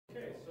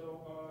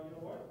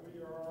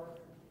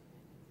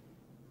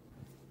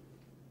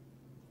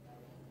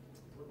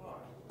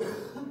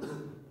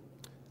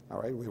All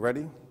right, we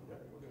ready?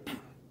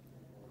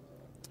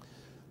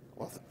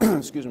 Well,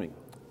 excuse me.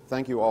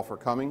 Thank you all for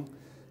coming.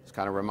 This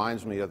kind of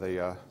reminds me of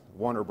the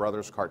Warner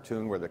Brothers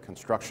cartoon where the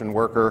construction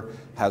worker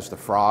has the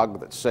frog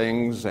that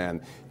sings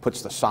and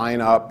puts the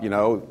sign up, you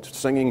know,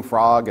 singing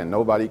frog, and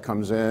nobody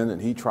comes in, and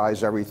he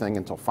tries everything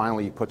until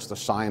finally he puts the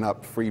sign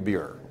up, free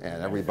beer,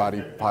 and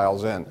everybody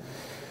piles in.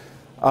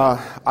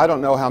 I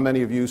don't know how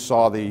many of you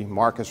saw the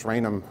Marcus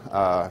Raynham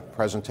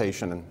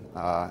presentation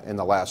in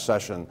the last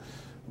session,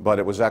 but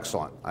it was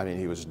excellent. I mean,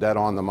 he was dead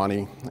on the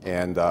money,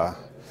 and I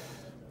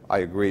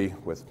agree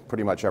with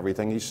pretty much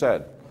everything he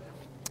said.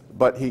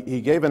 But he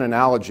gave an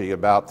analogy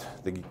about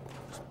the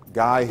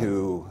guy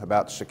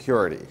about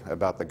security,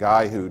 about the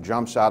guy who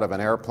jumps out of an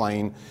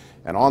airplane,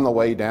 and on the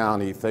way down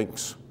he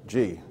thinks,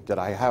 gee, did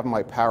I have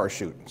my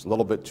parachute? It's a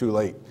little bit too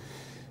late.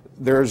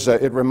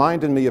 It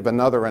reminded me of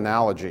another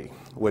analogy,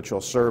 which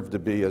will serve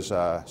as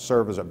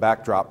a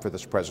backdrop for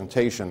this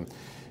presentation.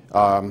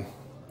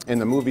 In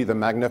the movie The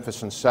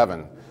Magnificent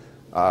Seven,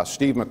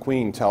 Steve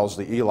McQueen tells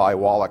the Eli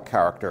Wallach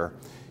character,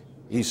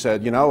 he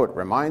said, you know, it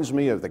reminds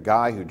me of the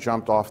guy who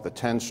jumped off the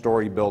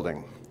 10-story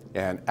building.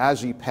 And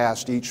as he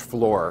passed each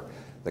floor,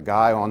 the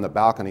guy on the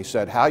balcony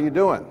said, how you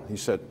doing? He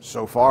said,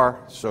 so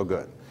far, so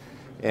good.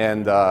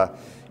 And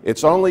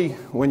it's only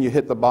when you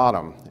hit the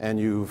bottom and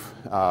you've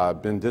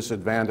been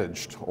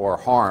disadvantaged or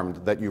harmed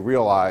that you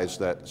realize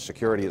that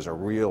security is a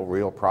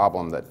real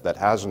problem that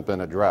hasn't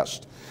been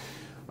addressed.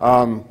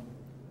 I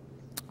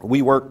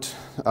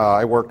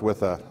worked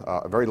with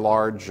a very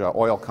large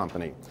oil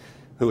company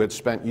who had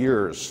spent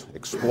years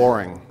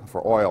exploring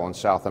for oil in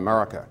South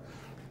America.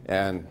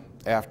 And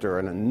after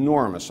an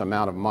enormous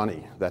amount of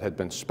money that had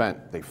been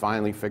spent, they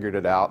finally figured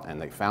it out,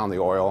 and they found the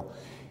oil,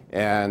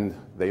 and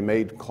they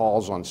made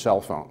calls on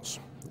cell phones.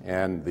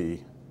 And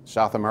the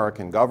South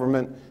American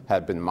government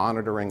had been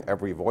monitoring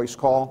every voice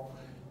call.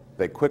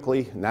 They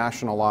quickly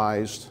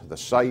nationalized the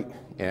site,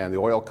 and the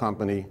oil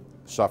company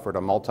suffered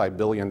a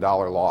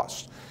multi-billion-dollar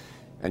loss.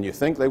 And you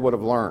think they would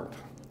have learned.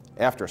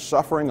 After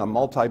suffering a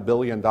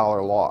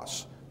multi-billion-dollar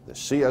loss, the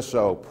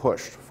CSO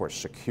pushed for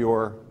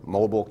secure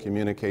mobile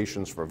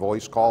communications for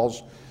voice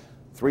calls.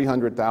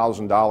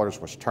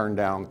 $300,000 was turned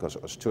down because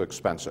it was too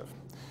expensive.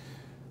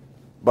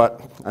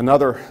 But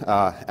another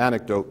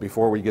anecdote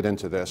before we get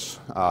into this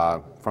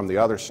from the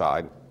other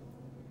side.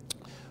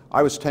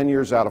 I was 10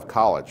 years out of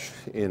college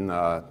in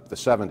the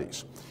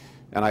 70s,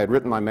 and I had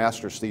written my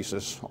master's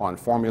thesis on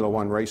Formula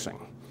One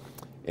racing.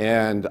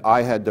 And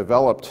I had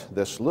developed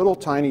this little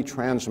tiny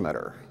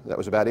transmitter that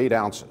was about 8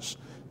 ounces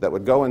that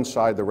would go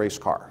inside the race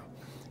car.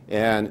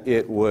 And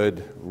it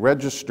would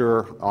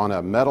register on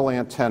a metal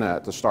antenna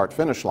at the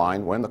start-finish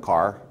line when the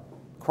car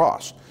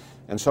crossed.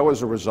 And so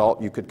as a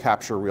result, you could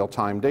capture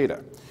real-time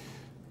data.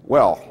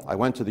 Well, I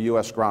went to the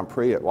US Grand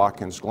Prix at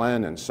Watkins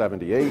Glen in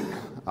 '78.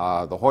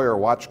 The Heuer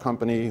Watch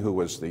Company, who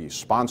was the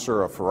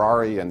sponsor of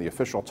Ferrari and the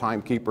official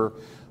timekeeper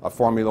of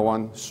Formula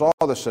One, saw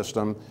the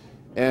system,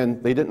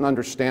 and they didn't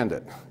understand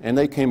it. And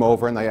they came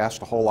over and they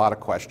asked a whole lot of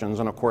questions,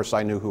 and of course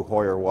I knew who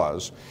Heuer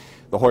was,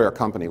 the Heuer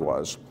Company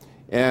was.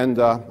 And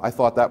I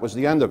thought that was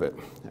the end of it.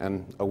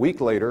 And a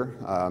week later,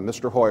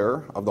 Mr.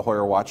 Heuer of the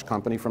Heuer Watch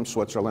Company from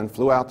Switzerland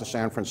flew out to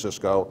San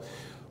Francisco,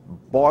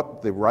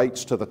 bought the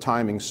rights to the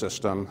timing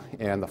system,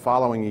 and the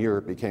following year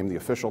it became the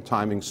official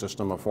timing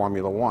system of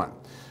Formula One.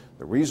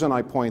 The reason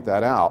I point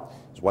that out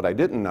is what I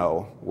didn't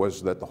know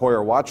was that the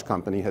Heuer Watch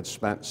Company had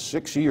spent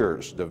 6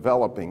 years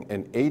developing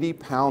an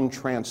 80-pound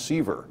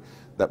transceiver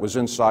that was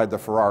inside the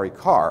Ferrari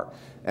car,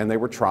 and they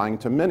were trying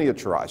to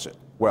miniaturize it.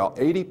 Well,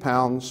 80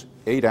 pounds,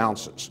 8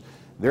 ounces.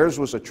 Theirs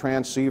was a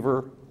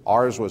transceiver,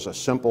 ours was a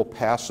simple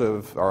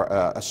passive, or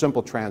a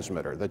simple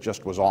transmitter that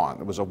just was on.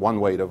 It was a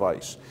one-way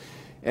device.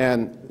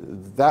 And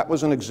that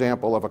was an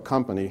example of a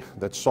company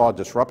that saw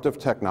disruptive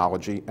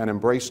technology and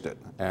embraced it.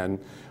 And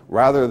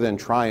rather than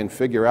try and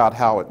figure out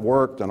how it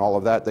worked and all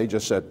of that, they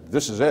just said,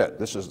 this is it.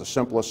 This is the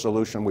simplest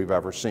solution we've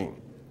ever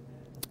seen.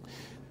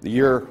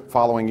 The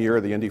following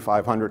year, the Indy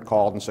 500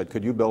 called and said,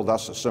 could you build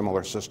us a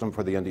similar system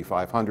for the Indy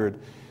 500?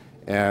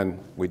 And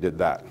we did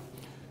that.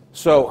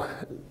 So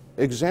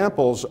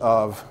examples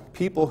of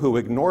people who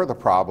ignore the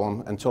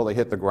problem until they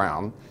hit the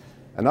ground.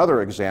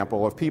 Another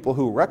example of people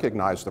who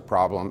recognize the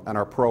problem and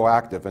are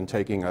proactive in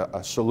taking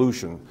a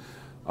solution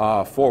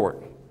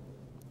forward.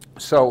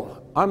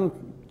 So I'm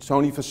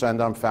Tony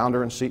Facenda. I'm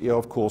founder and CEO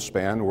of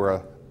CoolSpan. We're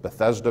a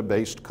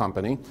Bethesda-based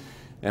company,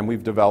 and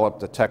we've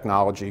developed a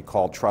technology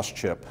called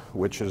TrustChip,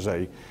 which is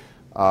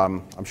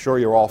I'm sure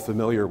you're all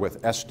familiar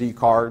with SD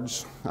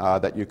cards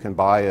that you can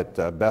buy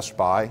at Best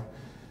Buy,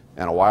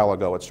 and a while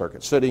ago at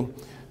Circuit City.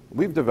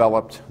 We've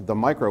developed the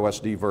micro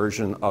SD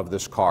version of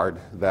this card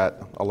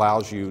that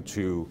allows you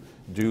to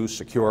do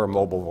secure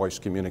mobile voice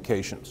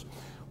communications.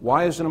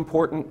 Why is it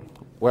important?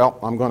 Well,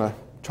 I'm going to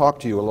talk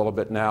to you a little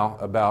bit now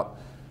about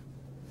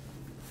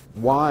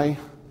why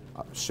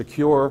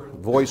secure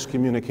voice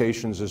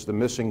communications is the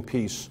missing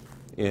piece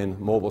in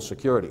mobile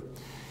security.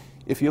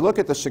 If you look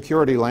at the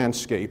security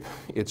landscape,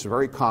 it's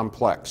very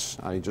complex.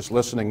 Just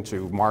listening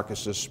to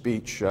Marcus's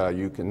speech,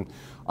 you can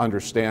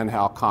understand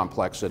how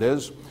complex it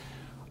is.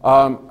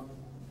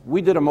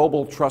 We did a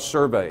mobile trust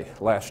survey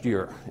last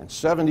year, and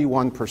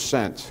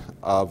 71%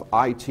 of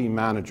IT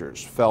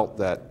managers felt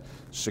that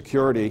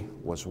security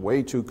was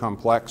way too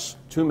complex,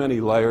 too many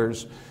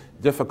layers,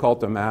 difficult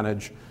to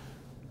manage.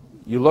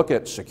 You look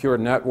at secure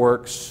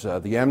networks, the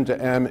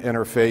M2M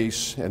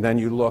interface, and then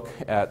you look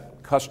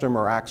at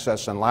customer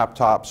access and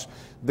laptops.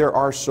 There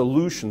are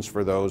solutions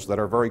for those that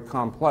are very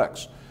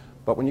complex.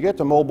 But when you get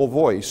to mobile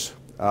voice,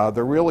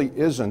 there really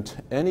isn't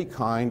any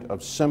kind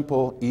of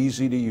simple,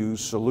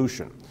 easy-to-use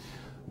solution.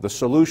 The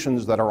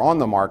solutions that are on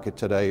the market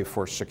today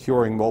for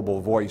securing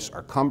mobile voice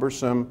are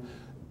cumbersome,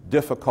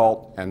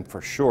 difficult, and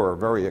for sure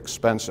very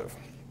expensive.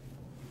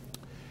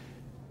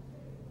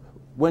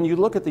 When you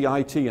look at the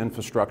IT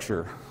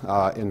infrastructure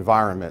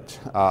environment,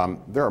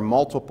 there are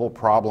multiple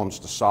problems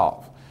to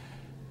solve.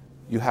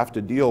 You have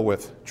to deal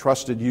with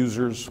trusted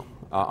users,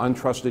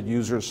 untrusted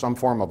users, some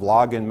form of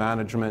login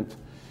management.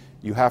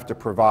 You have to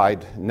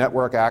provide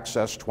network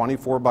access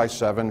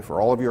 24/7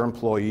 for all of your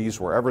employees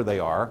wherever they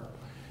are.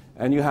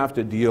 And you have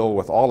to deal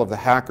with all of the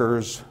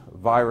hackers,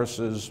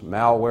 viruses,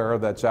 malware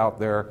that's out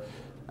there,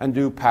 and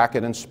do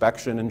packet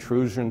inspection,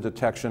 intrusion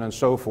detection, and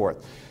so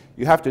forth.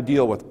 You have to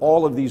deal with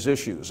all of these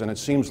issues, and it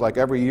seems like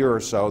every year or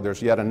so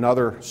there's yet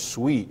another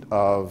suite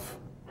of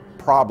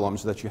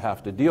problems that you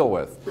have to deal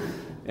with.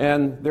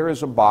 And there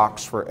is a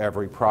box for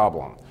every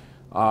problem.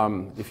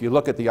 If you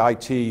look at the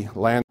IT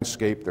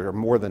landscape, there are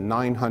more than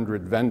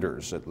 900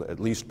 vendors, at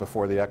least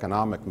before the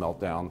economic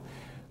meltdown,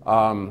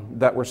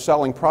 that were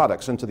selling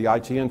products into the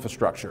IT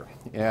infrastructure.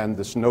 And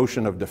this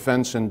notion of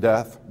defense in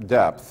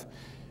depth,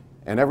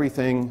 and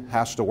everything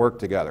has to work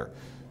together.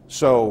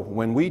 So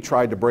when we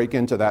tried to break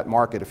into that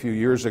market a few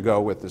years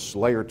ago with this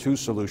Layer 2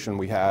 solution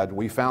we had,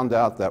 we found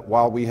out that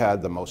while we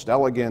had the most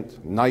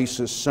elegant,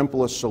 nicest,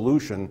 simplest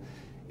solution,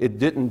 it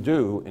didn't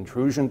do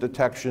intrusion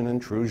detection,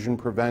 intrusion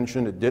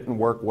prevention. It didn't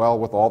work well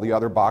with all the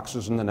other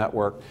boxes in the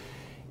network.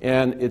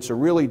 And it's a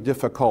really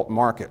difficult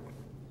market.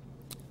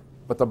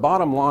 But the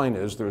bottom line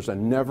is there's a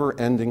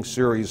never-ending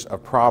series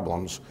of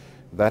problems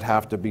that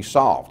have to be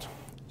solved.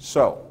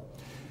 So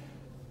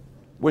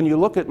when you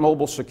look at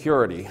mobile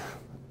security,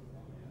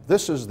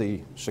 this is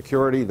the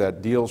security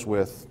that deals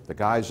with the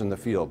guys in the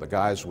field, the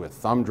guys with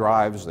thumb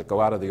drives that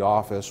go out of the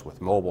office,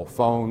 with mobile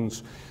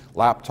phones,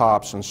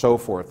 laptops, and so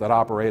forth that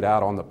operate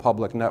out on the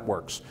public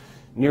networks.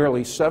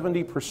 Nearly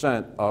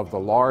 70% of the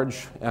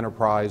large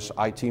enterprise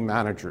IT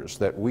managers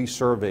that we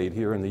surveyed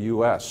here in the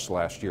US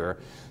last year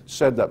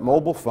said that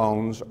mobile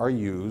phones are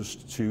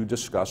used to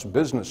discuss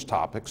business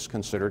topics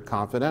considered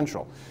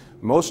confidential.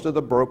 Most of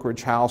the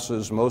brokerage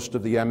houses, most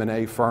of the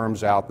M&A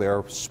firms out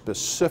there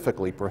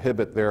specifically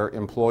prohibit their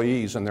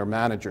employees and their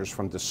managers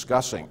from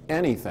discussing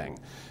anything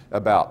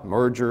about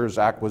mergers,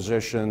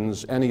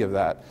 acquisitions, any of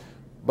that.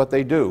 But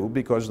they do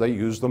because they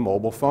use the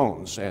mobile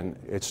phones. And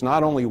it's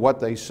not only what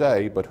they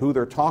say, but who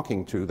they're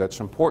talking to that's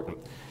important.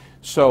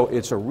 So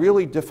it's a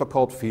really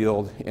difficult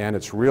field, and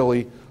it's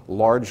really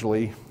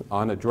largely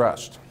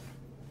unaddressed.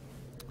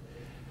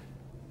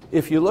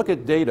 If you look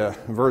at data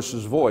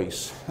versus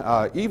voice,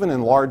 even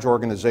in large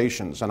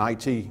organizations, an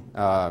IT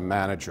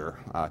manager,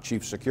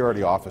 chief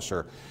security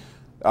officer,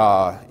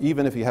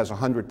 even if he has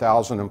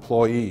 100,000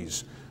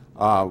 employees,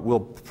 will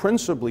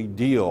principally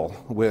deal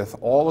with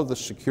all of the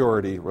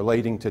security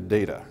relating to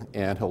data,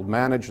 and he'll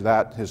manage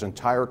that. His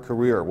entire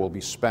career will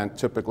be spent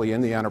typically in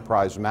the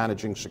enterprise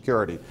managing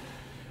security.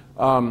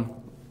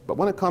 But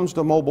when it comes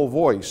to mobile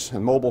voice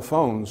and mobile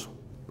phones,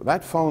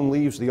 that phone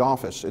leaves the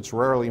office. It's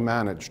rarely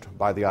managed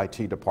by the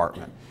IT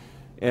department.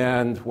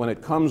 And when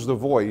it comes to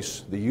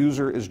voice, the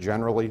user is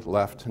generally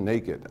left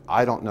naked.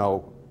 I don't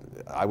know,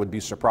 I would be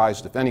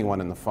surprised if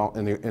anyone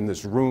in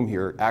this room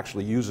here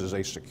actually uses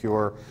a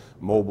secure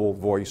mobile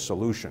voice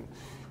solution.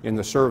 In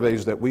the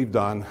surveys that we've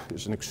done,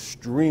 it's an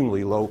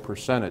extremely low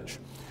percentage.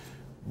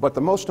 But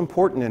the most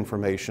important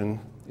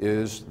information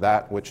is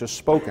that which is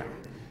spoken.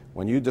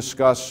 When you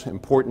discuss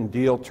important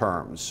deal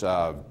terms,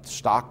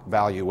 stock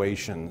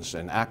valuations,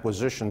 and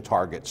acquisition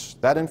targets,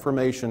 that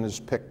information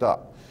is picked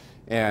up,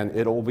 and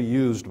it will be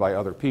used by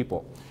other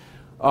people.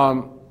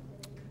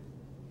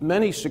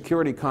 Many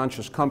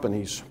security-conscious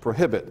companies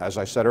prohibit, as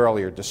I said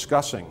earlier,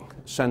 discussing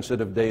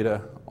sensitive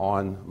data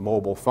on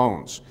mobile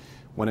phones.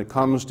 When it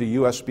comes to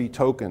USB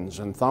tokens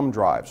and thumb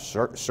drives,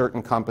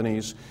 certain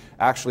companies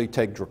actually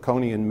take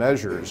draconian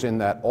measures in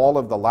that all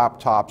of the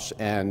laptops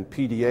and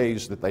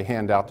PDAs that they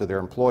hand out to their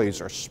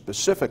employees are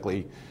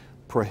specifically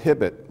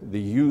prohibit the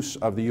use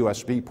of the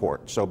USB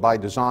port. So by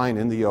design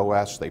in the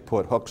OS, they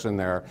put hooks in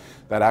there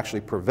that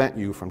actually prevent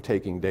you from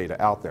taking data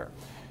out there.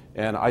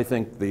 And I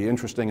think the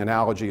interesting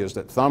analogy is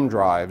that thumb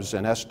drives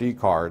and SD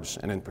cards,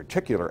 and in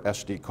particular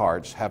SD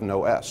cards, have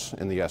no S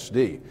in the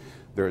SD.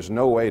 There is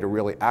no way to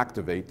really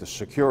activate the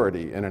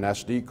security in an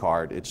SD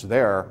card. It's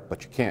there,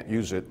 but you can't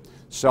use it.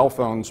 Cell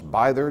phones,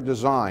 by their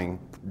design,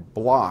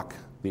 block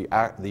the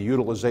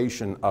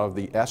utilization of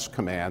the S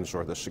commands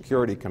or the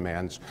security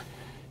commands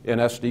in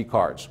SD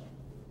cards.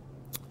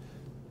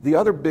 The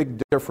other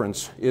big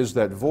difference is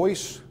that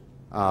voice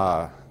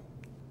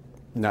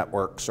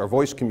networks or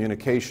voice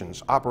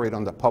communications operate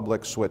on the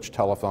public switch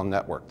telephone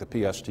network, the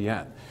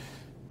PSTN.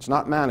 It's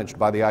not managed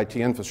by the IT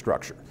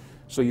infrastructure.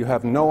 So you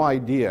have no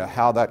idea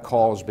how that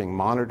call is being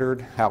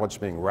monitored, how it's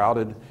being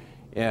routed,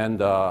 and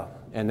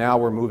now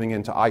we're moving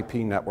into IP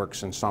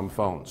networks in some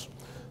phones.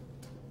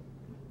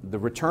 The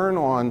return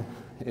on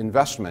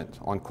investment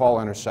on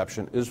call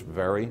interception is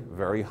very,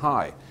 very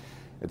high.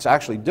 It's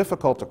actually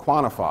difficult to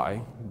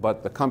quantify,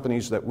 but the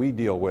companies that we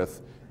deal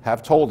with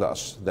have told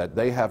us that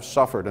they have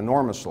suffered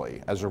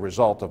enormously as a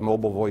result of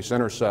mobile voice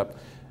intercept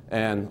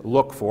and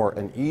look for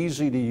an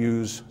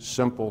easy-to-use,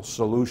 simple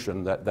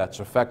solution that's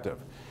effective.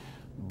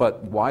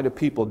 But why do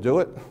people do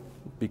it?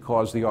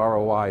 Because the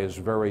ROI is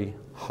very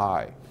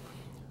high.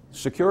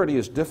 Security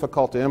is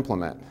difficult to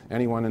implement.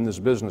 Anyone in this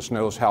business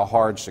knows how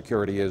hard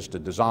security is to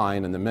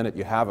design, and the minute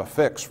you have a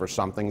fix for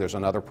something, there's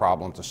another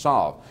problem to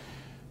solve.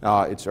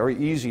 It's very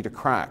easy to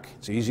crack.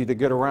 It's easy to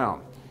get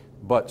around.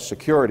 But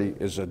security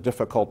is a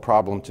difficult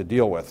problem to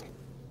deal with.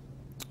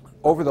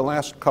 Over the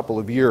last couple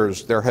of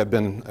years, there have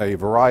been a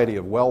variety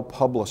of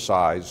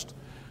well-publicized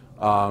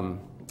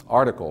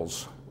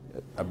articles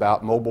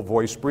about mobile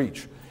voice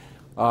breach.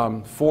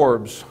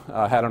 Forbes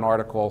had an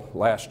article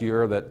last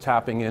year that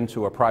tapping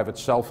into a private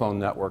cell phone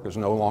network is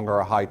no longer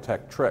a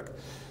high-tech trick.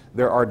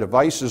 There are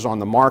devices on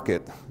the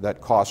market that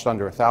cost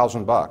under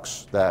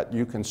 $1,000 that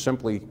you can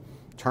simply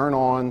turn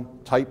on,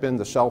 type in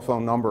the cell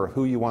phone number of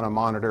who you want to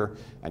monitor,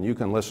 and you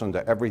can listen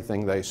to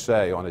everything they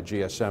say on a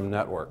GSM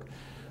network.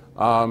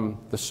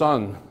 The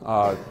Sun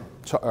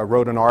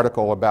wrote an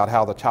article about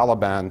how the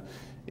Taliban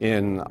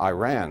in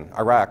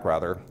Iraq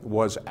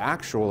was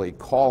actually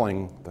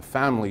calling the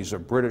families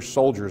of British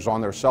soldiers on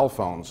their cell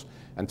phones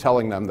and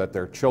telling them that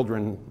their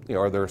children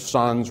or their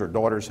sons or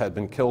daughters had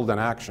been killed in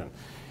action.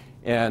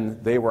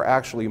 And they were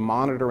actually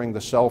monitoring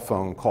the cell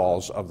phone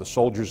calls of the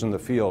soldiers in the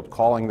field,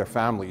 calling their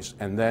families,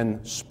 and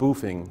then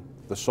spoofing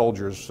the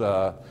soldiers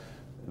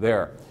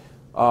there.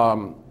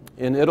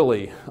 In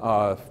Italy,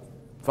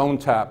 phone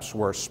taps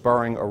were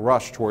spurring a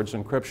rush towards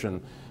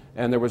encryption.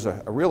 And there was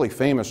a really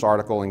famous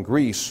article in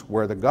Greece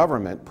where the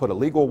government put a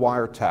legal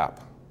wiretap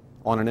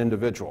on an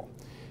individual.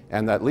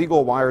 And that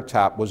legal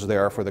wiretap was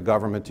there for the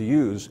government to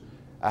use.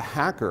 A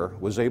hacker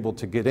was able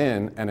to get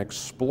in and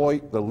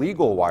exploit the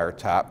legal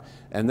wiretap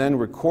and then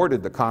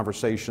recorded the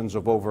conversations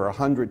of over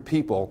 100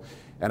 people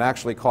and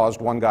actually caused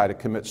one guy to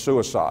commit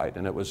suicide.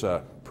 And it was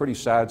a pretty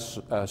sad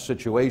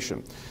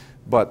situation.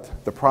 But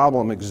the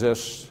problem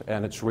exists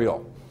and it's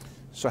real.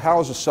 So how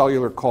is a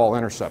cellular call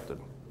intercepted?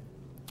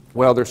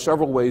 Well, there's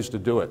several ways to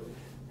do it.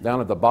 Down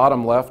at the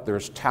bottom left,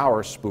 there's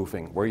tower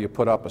spoofing, where you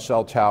put up a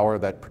cell tower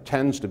that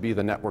pretends to be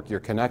the network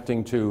you're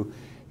connecting to.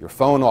 Your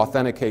phone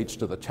authenticates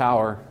to the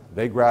tower,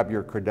 they grab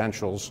your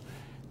credentials,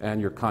 and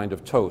you're kind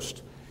of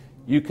toast.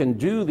 You can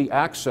do the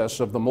access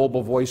of the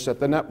mobile voice at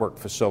the network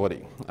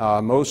facility.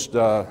 Most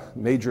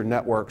major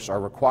networks are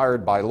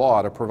required by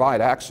law to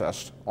provide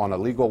access on a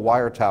legal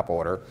wiretap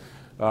order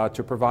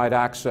to provide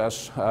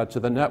access to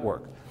the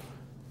network.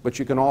 But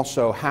you can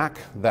also hack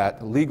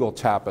that legal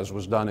tap, as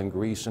was done in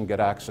Greece, and get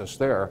access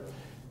there.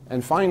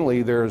 And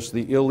finally, there's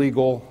the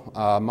illegal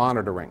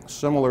monitoring,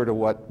 similar to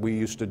what we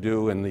used to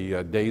do in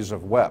the days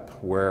of WEP,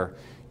 where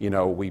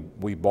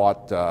we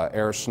bought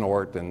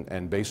AirSnort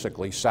and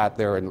basically sat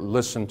there and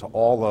listened to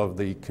all of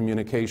the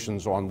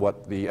communications on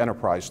what the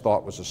enterprise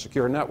thought was a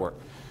secure network.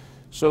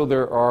 So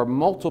there are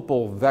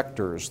multiple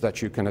vectors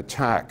that you can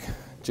attack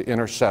to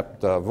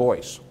intercept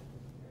voice.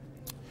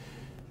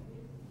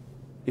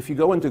 If you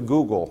go into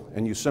Google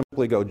and you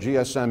simply go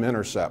GSM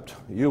intercept,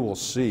 you will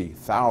see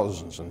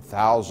thousands and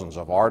thousands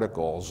of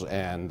articles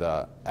and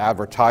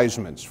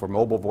advertisements for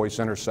mobile voice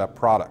intercept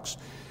products.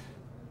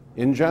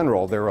 In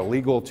general, they're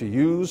illegal to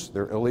use,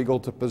 they're illegal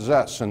to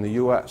possess in the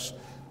US,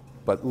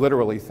 but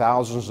literally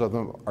thousands of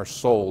them are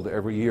sold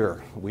every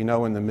year. We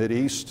know in the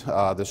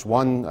Mideast, this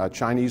one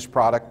Chinese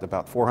product,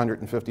 about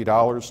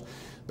 $450,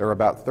 there are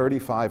about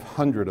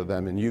 3,500 of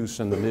them in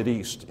use in the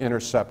Mideast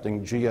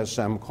intercepting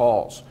GSM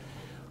calls.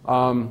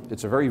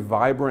 It's a very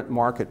vibrant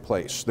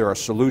marketplace. There are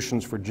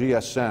solutions for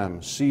GSM,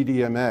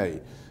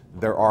 CDMA.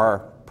 There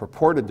are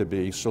purported to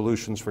be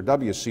solutions for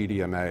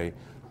WCDMA,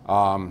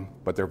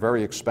 but they're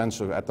very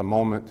expensive at the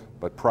moment,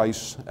 but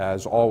price,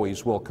 as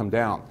always, will come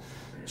down.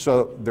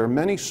 So there are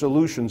many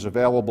solutions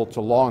available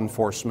to law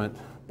enforcement,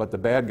 but the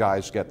bad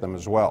guys get them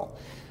as well.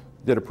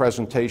 Did a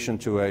presentation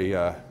to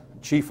a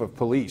chief of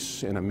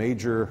police in a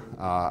major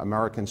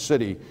American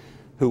city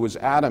who was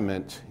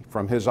adamant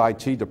from his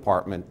IT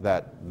department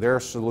that their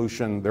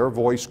solution, their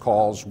voice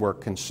calls were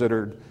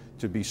considered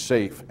to be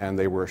safe, and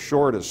they were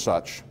assured as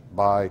such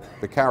by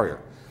the carrier.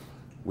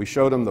 We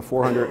showed them the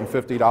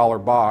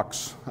 $450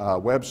 box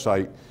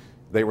website.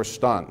 They were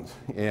stunned,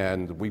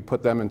 and we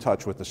put them in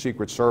touch with the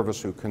Secret Service,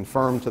 who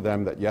confirmed to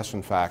them that yes,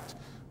 in fact,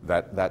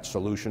 that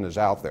solution is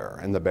out there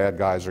and the bad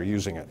guys are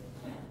using it.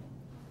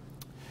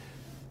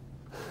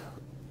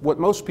 What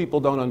most people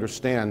don't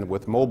understand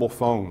with mobile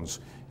phones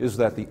is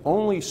that the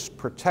only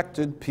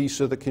protected piece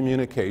of the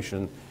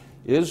communication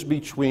is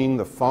between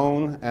the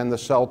phone and the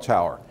cell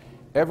tower.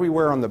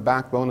 everywhere on the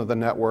backbone of the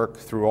network,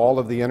 through all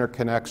of the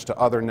interconnects to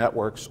other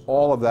networks,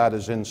 all of that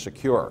is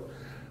insecure.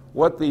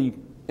 What the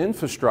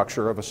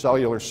infrastructure of a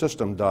cellular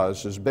system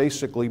does is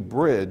basically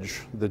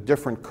bridge the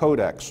different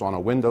codecs on a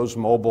Windows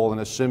Mobile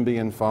and a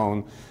Symbian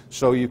phone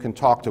so you can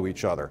talk to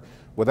each other.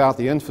 Without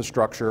the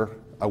infrastructure,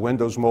 a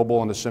Windows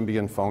Mobile and a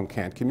Symbian phone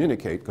can't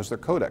communicate because their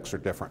codecs are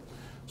different.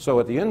 So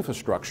at the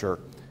infrastructure,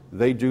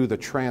 they do the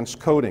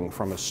transcoding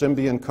from a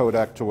Symbian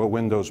codec to a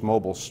Windows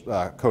Mobile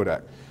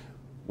codec.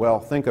 Well,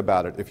 think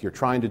about it. If you're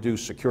trying to do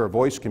secure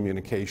voice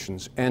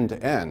communications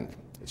end-to-end,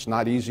 it's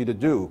not easy to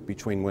do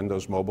between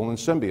Windows Mobile and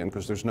Symbian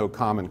because there's no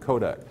common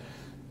codec.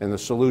 And the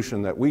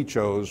solution that we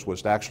chose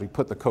was to actually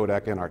put the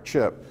codec in our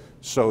chip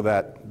so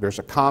that there's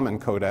a common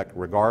codec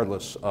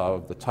regardless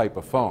of the type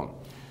of phone.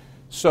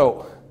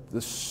 So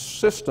the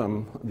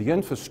system, the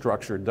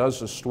infrastructure,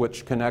 does a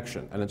switch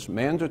connection, and it's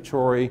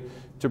mandatory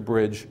to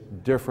bridge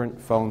different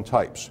phone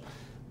types.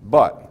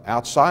 But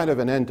outside of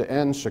an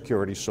end-to-end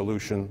security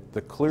solution,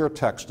 the clear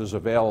text is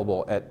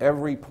available at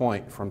every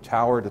point from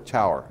tower to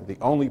tower. The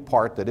only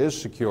part that is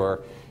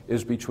secure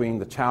is between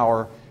the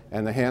tower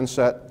and the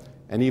handset,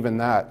 and even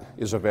that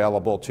is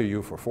available to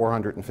you for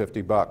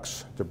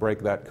 $450 to break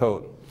that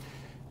code.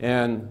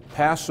 And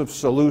passive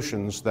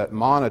solutions that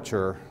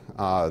monitor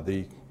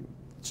the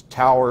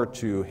tower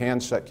to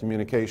handset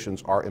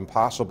communications are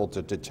impossible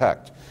to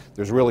detect.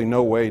 There's really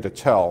no way to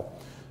tell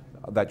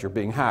that you're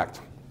being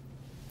hacked.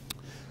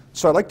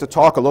 So I'd like to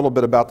talk a little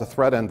bit about the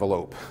threat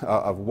envelope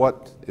of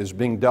what is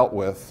being dealt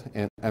with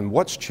and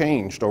what's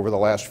changed over the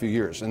last few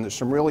years. And there's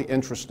some really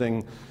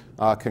interesting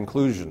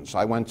conclusions.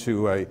 I went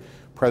to a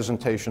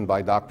presentation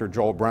by Dr.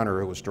 Joel Brenner,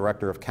 who was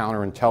Director of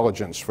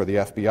Counterintelligence for the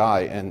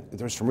FBI, and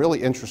there's some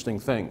really interesting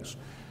things.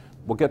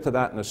 We'll get to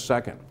that in a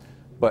second.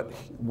 But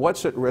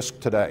what's at risk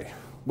today?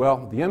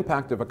 Well, the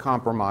impact of a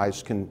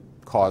compromise can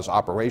cause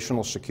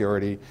operational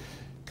security,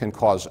 can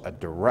cause a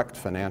direct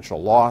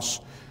financial loss.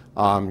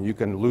 You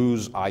can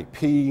lose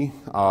IP,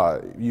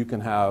 you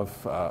can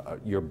have,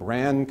 your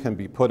brand can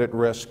be put at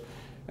risk,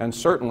 and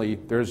certainly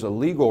there's a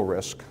legal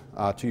risk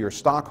to your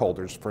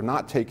stockholders for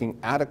not taking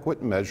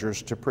adequate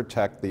measures to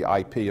protect the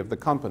IP of the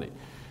company.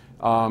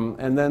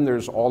 And then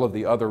there's all of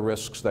the other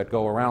risks that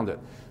go around it.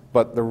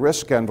 But the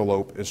risk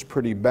envelope is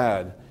pretty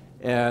bad.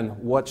 And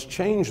what's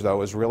changed,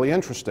 though, is really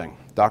interesting.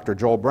 Dr.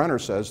 Joel Brenner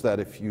says that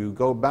if you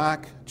go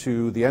back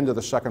to the end of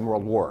the Second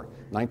World War,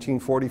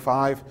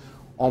 1945,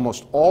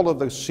 almost all of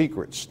the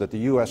secrets that the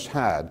U.S.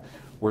 had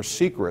were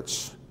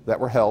secrets that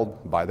were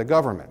held by the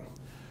government.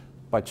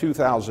 By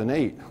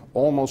 2008,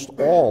 almost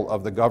all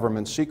of the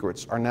government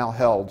secrets are now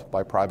held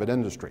by private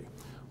industry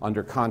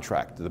under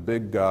contract. The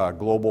big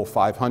global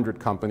 500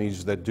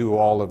 companies that do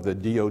all of the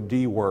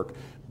DoD work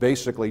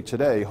basically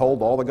today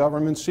hold all the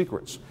government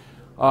secrets.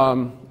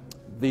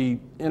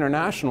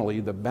 Internationally,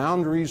 the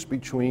boundaries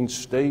between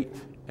state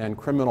and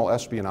criminal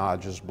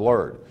espionage is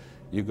blurred.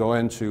 You go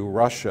into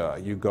Russia,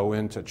 you go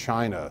into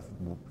China,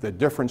 the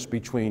difference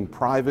between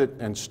private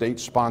and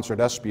state-sponsored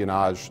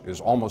espionage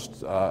is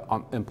almost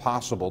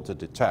impossible to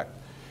detect.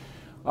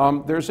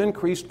 There's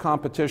increased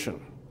competition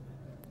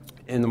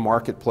in the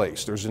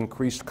marketplace. There's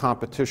increased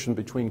competition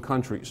between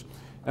countries.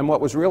 And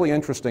what was really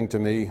interesting to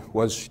me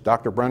was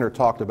Dr. Brenner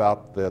talked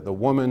about the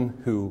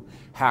woman who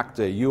hacked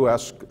a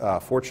U.S.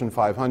 Fortune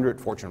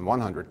 500, Fortune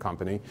 100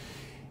 company.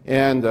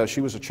 And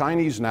she was a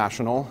Chinese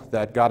national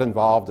that got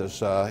involved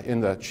as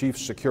in the chief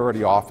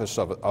security office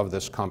of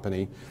this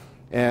company.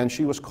 And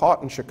she was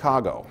caught in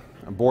Chicago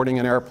boarding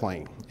an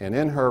airplane. And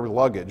in her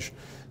luggage,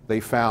 they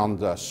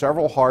found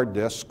several hard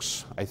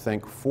disks, I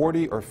think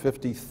 40 or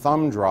 50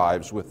 thumb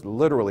drives with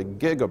literally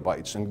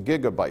gigabytes and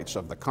gigabytes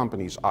of the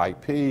company's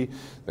IP,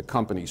 the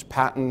company's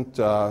patent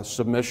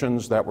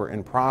submissions that were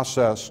in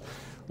process,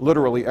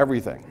 literally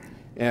everything.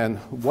 And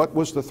what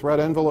was the threat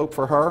envelope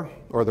for her,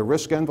 or the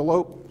risk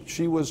envelope?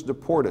 She was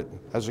deported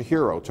as a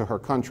hero to her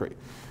country.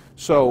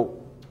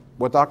 So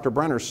what Dr.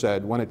 Brenner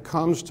said, when it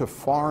comes to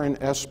foreign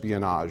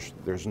espionage,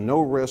 there's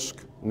no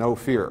risk, no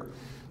fear.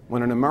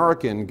 When an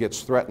American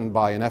gets threatened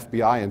by an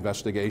FBI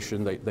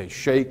investigation, they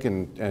shake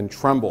and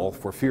tremble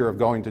for fear of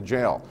going to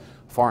jail.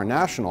 A foreign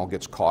national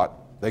gets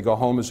caught, they go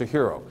home as a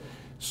hero.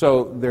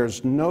 So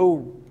there's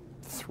no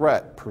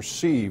threat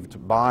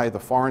perceived by the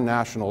foreign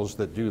nationals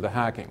that do the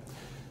hacking.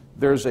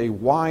 There's a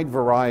wide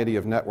variety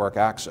of network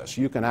access.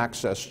 You can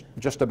access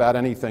just about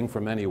anything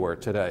from anywhere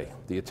today.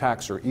 The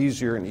attacks are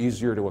easier and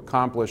easier to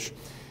accomplish.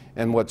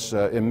 And what's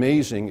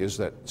amazing is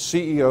that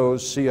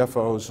CEOs,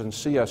 CFOs, and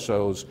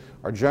CSOs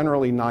are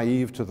generally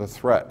naive to the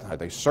threat.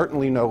 They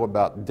certainly know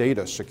about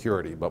data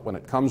security, but when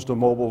it comes to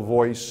mobile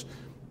voice,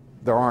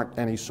 there aren't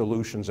any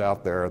solutions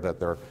out there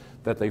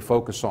that they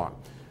focus on.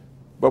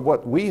 But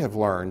what we have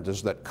learned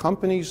is that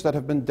companies that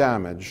have been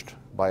damaged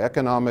by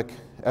economic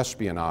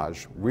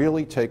espionage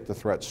really take the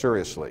threat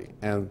seriously,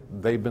 and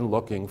they've been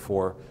looking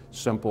for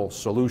simple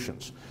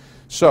solutions.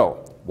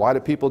 So, why do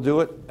people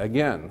do it?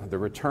 Again, the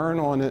return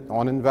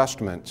on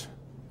investment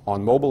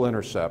on mobile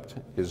intercept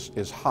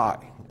is high,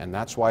 and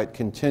that's why it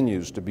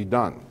continues to be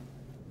done.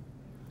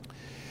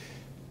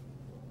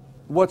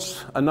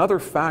 What's another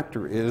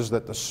factor is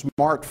that the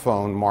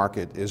smartphone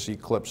market is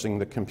eclipsing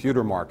the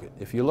computer market.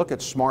 If you look at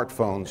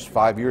smartphones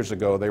 5 years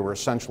ago, they were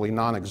essentially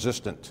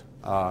non-existent.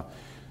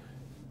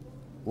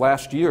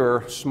 Last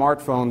year,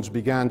 smartphones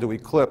began to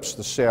eclipse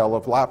the sale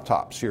of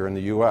laptops here in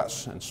the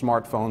US, and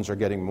smartphones are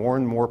getting more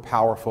and more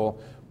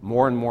powerful,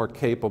 more and more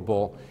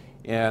capable,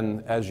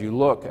 and as you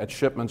look at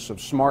shipments of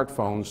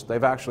smartphones,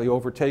 they've actually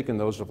overtaken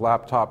those of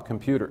laptop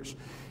computers.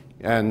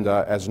 And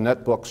as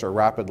netbooks are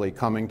rapidly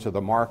coming to the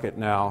market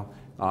now,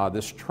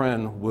 this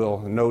trend will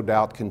no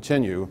doubt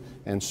continue.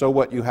 And so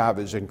what you have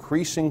is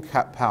increasing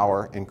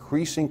power,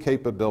 increasing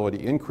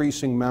capability,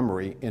 increasing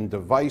memory in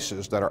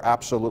devices that are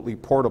absolutely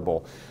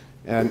portable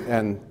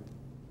and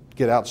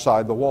get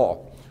outside the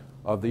wall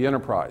of the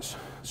enterprise.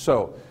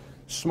 So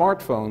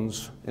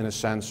smartphones, in a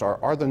sense,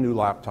 are the new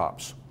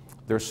laptops.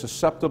 They're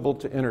susceptible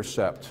to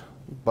intercept,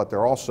 but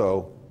they're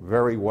also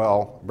very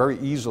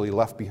easily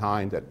left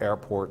behind at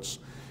airports,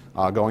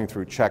 going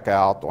through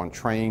checkout, on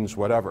trains,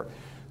 whatever.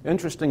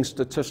 Interesting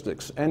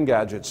statistics.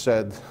 Engadget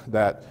said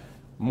that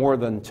more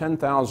than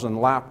 10,000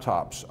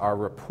 laptops are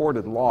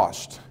reported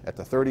lost at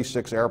the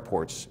 36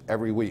 airports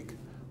every week.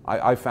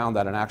 I found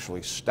that an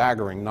actually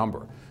staggering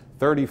number.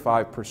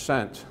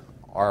 35%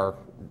 are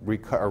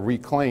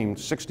reclaimed,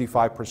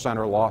 65%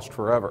 are lost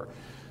forever.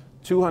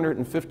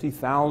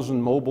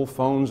 250,000 mobile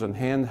phones and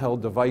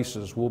handheld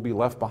devices will be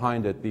left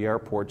behind at the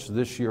airports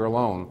this year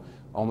alone.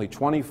 Only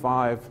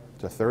 25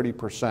 to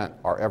 30%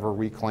 are ever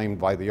reclaimed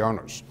by the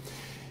owners.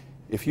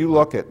 If you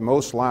look at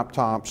most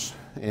laptops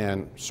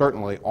and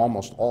certainly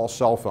almost all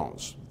cell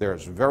phones,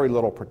 there's very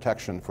little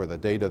protection for the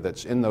data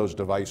that's in those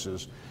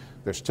devices.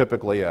 There's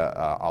typically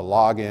a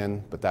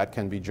login, but that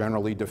can be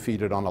generally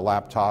defeated on a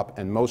laptop,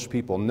 and most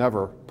people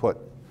never put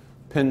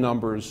PIN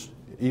numbers,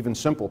 even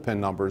simple PIN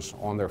numbers,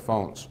 on their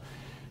phones.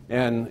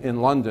 And in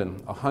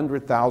London,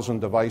 100,000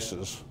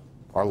 devices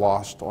are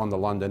lost on the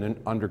London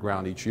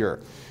Underground each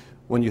year.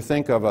 When you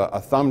think of a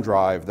thumb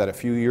drive that a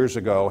few years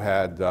ago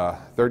had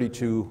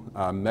 32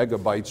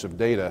 megabytes of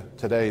data,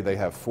 today they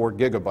have 4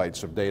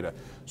 gigabytes of data.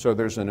 So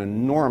there's an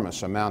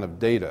enormous amount of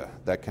data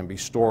that can be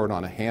stored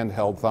on a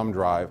handheld thumb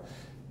drive,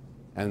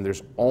 and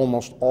there's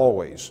almost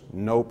always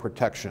no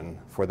protection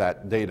for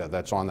that data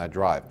that's on that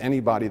drive.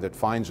 Anybody that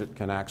finds it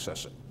can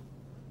access it.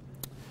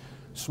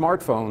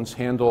 Smartphones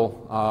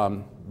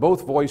handle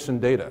both voice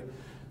and data.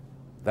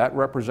 That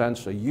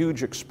represents a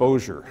huge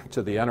exposure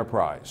to the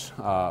enterprise.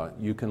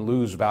 You can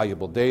lose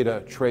valuable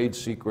data, trade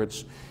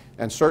secrets,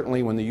 and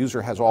certainly when the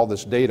user has all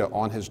this data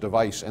on his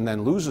device and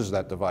then loses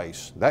that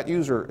device, that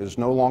user is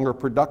no longer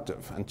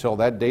productive until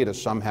that data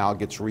somehow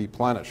gets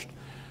replenished.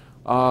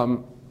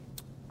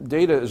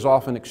 Data is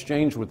often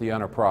exchanged with the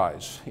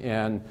enterprise,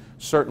 and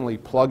certainly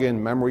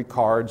plug-in memory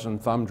cards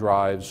and thumb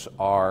drives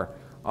are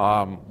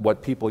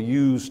what people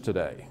use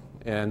today.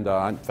 And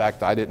in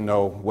fact, I didn't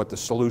know what the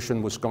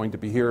solution was going to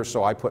be here,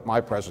 so I put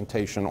my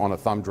presentation on a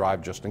thumb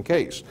drive just in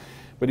case.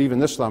 But even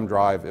this thumb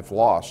drive, if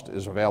lost,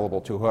 is available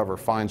to whoever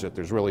finds it.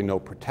 There's really no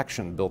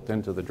protection built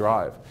into the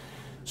drive.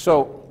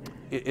 So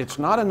it's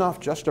not enough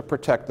just to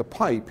protect the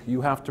pipe.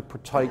 You have to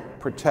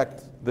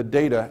protect the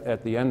data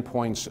at the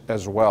endpoints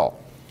as well.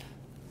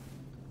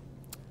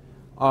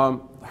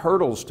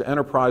 Hurdles to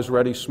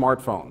enterprise-ready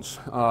smartphones.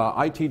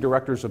 IT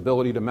directors'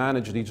 ability to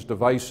manage these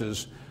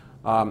devices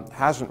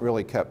hasn't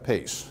really kept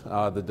pace.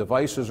 The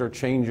devices are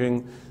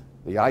changing.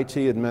 The IT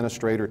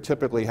administrator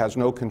typically has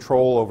no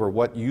control over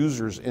what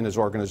users in his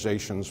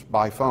organizations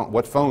buy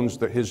what phones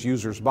that his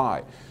users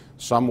buy.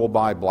 Some will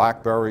buy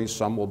BlackBerries,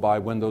 some will buy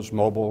Windows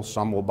Mobile,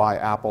 some will buy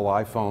Apple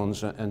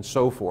iPhones, and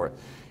so forth.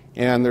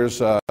 And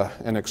there's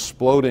an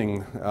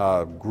exploding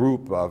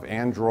group of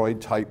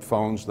Android-type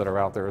phones that are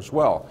out there as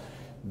well.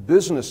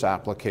 Business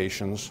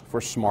applications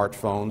for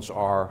smartphones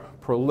are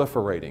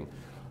proliferating.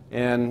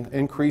 And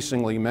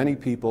increasingly, many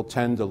people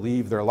tend to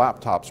leave their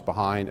laptops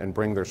behind and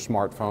bring their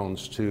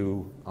smartphones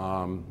to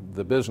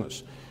the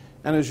business.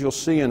 And as you'll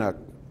see in a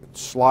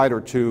slide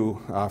or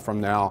two from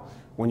now,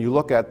 when you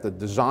look at the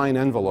design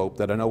envelope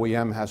that an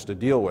OEM has to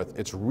deal with,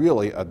 it's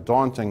really a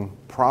daunting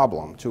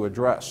problem to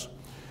address.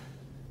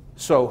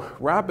 So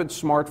rapid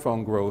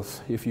smartphone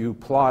growth, if you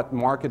plot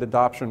market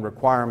adoption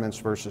requirements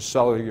versus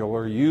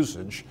cellular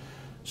usage,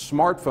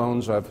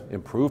 smartphones have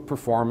improved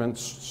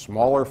performance,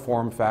 smaller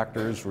form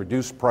factors,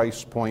 reduced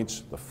price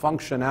points. The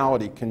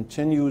functionality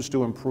continues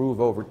to improve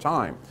over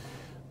time.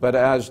 But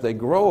as they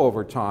grow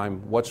over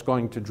time, what's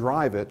going to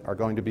drive it are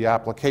going to be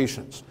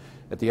applications.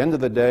 At the end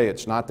of the day,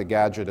 it's not the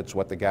gadget, it's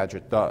what the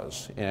gadget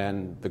does.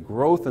 And the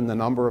growth in the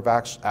number of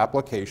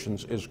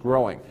applications is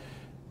growing.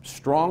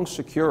 Strong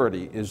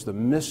security is the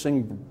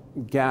missing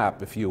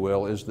gap, if you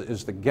will, is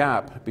the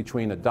gap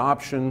between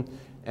adoption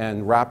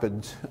and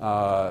rapid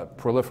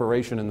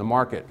proliferation in the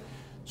market.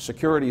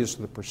 Security is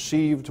the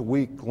perceived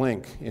weak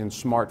link in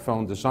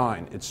smartphone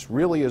design. It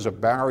really is a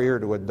barrier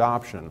to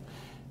adoption.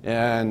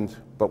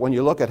 But when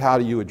you look at how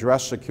do you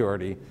address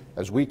security,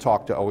 as we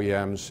talk to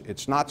OEMs,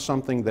 it's not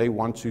something they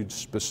want to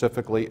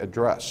specifically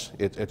address.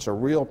 It's a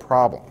real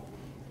problem.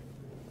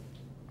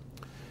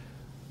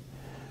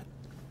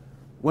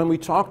 When we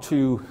talk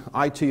to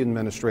IT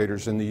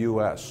administrators in the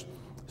US,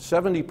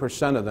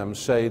 70% of them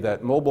say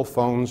that mobile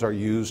phones are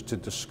used to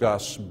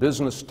discuss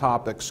business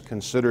topics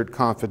considered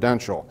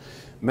confidential.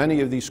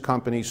 Many of these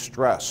companies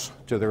stress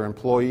to their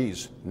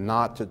employees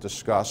not to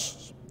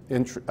discuss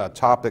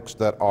topics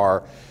that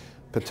are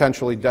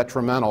potentially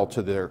detrimental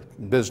to their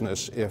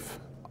business if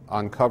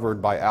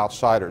uncovered by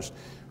outsiders.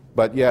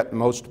 But yet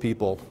most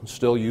people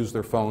still use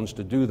their phones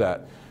to do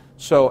that.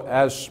 So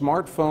as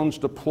smartphones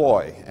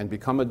deploy and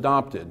become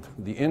adopted,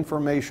 the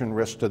information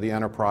risk to the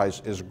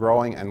enterprise is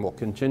growing and will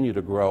continue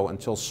to grow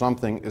until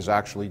something is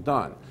actually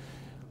done.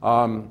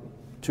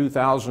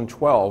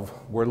 2012,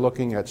 we're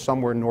looking at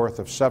somewhere north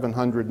of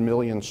 700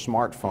 million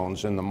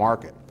smartphones in the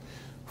market,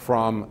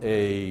 from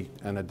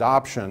an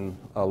adoption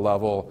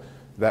level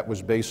that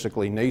was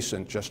basically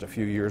nascent just a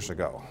few years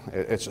ago.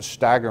 It's a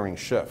staggering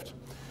shift.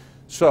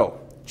 So,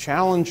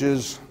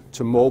 challenges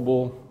to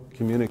mobile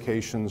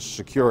communications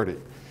security.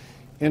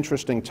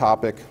 Interesting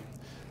topic.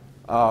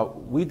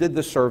 We did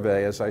the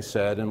survey, as I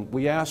said, and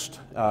we asked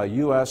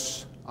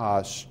U.S.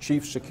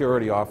 chief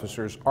security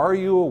officers, are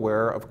you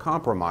aware of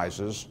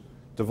compromises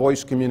to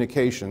voice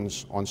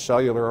communications on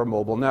cellular or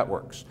mobile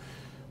networks?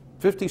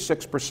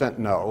 56%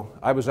 no.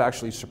 I was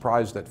actually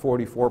surprised that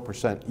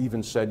 44%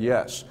 even said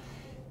yes.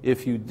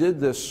 If you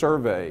did this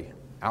survey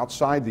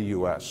outside the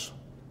U.S.,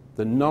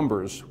 the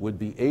numbers would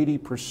be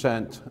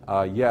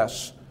 80%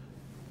 yes,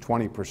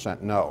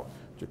 20% no.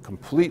 It's a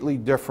completely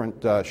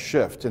different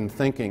shift in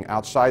thinking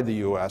outside the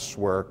U.S.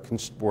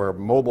 where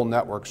mobile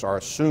networks are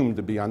assumed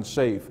to be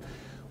unsafe,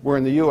 where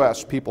in the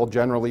U.S. people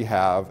generally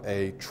have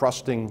a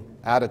trusting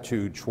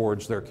attitude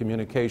towards their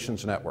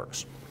communications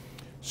networks.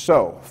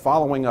 So,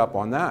 following up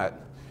on that,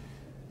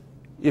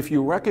 if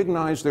you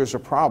recognize there's a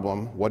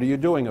problem, what are you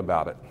doing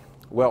about it?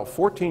 Well,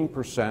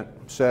 14%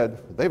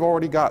 said they've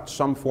already got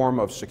some form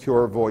of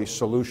secure voice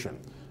solution.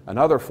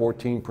 Another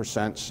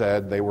 14%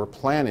 said they were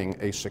planning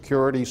a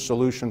security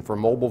solution for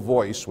mobile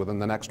voice within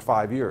the next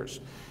 5 years.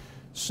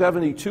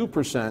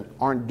 72%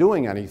 aren't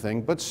doing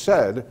anything, but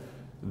said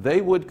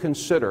they would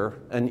consider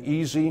an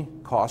easy,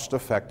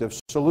 cost-effective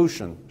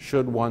solution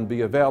should one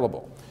be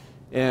available.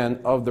 And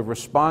of the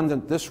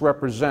respondent this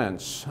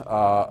represents,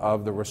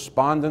 of the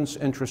respondents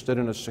interested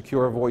in a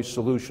secure voice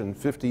solution,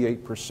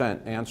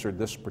 58% answered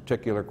this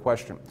particular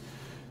question.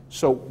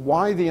 So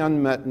why the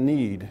unmet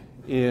need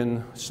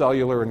in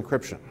cellular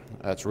encryption?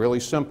 That's really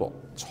simple.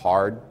 It's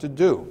hard to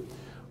do.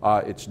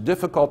 It's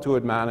difficult to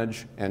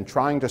manage, and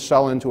trying to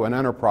sell into an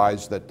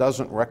enterprise that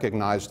doesn't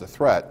recognize the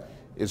threat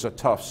is a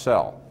tough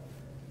sell.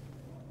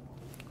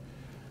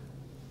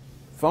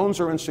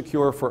 Phones are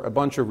insecure for a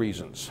bunch of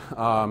reasons.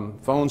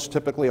 Phones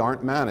typically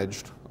aren't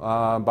managed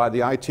by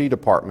the IT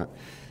department.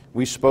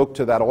 We spoke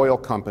to that oil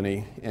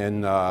company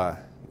in the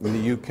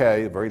UK,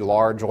 a very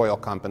large oil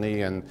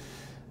company, and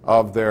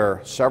of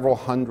their several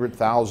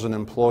 100,000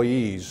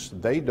 employees,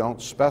 they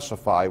don't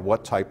specify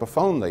what type of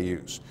phone they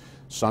use.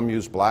 Some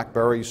use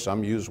BlackBerry,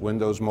 some use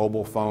Windows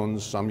mobile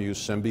phones, some use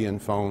Symbian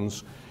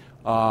phones.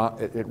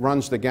 It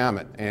runs the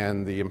gamut,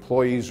 and the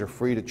employees are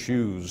free to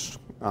choose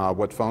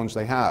what phones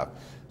they have.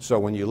 So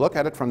when you look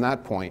at it from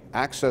that point,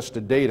 access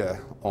to data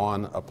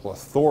on a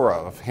plethora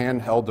of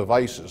handheld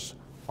devices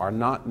are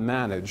not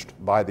managed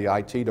by the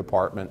IT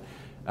department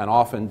and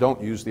often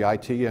don't use the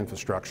IT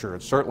infrastructure.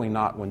 It's certainly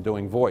not when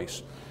doing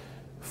voice.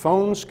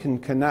 Phones can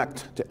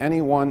connect to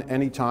anyone,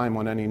 anytime,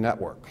 on any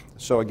network.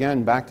 So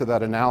again, back to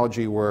that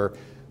analogy where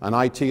an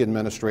IT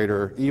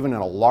administrator, even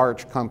in a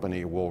large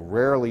company, will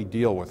rarely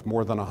deal with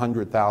more than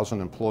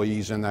 100,000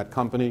 employees in that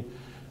company.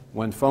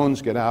 When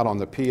phones get out on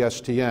the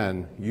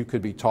PSTN, you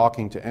could be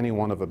talking to any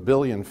one of a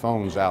billion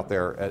phones out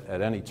there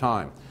at any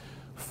time.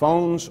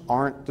 Phones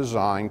aren't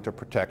designed to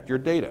protect your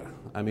data.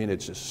 I mean,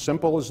 it's as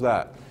simple as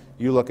that.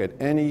 You look at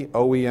any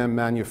OEM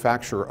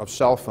manufacturer of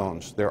cell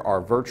phones, there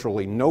are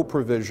virtually no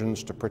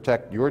provisions to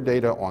protect your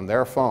data on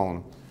their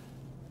phone,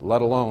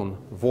 let alone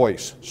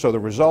voice. So the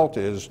result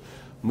is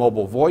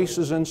mobile voice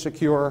is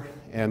insecure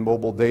and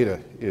mobile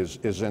data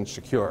is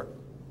insecure.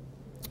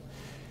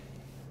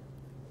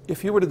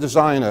 If you were to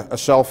design a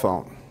cell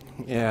phone,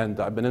 and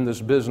I've been in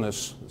this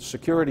business,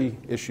 security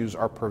issues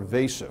are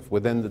pervasive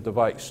within the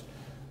device.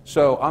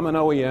 So I'm an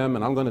OEM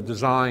and I'm going to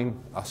design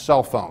a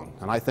cell phone,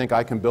 and I think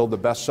I can build the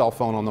best cell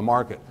phone on the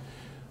market.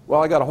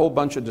 Well, I got a whole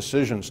bunch of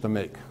decisions to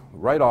make.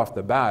 Right off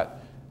the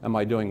bat, am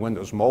I doing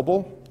Windows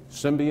Mobile,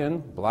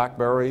 Symbian,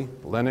 BlackBerry,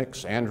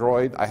 Linux,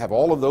 Android? I have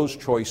all of those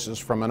choices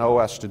from an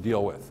OS to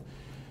deal with.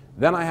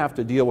 Then I have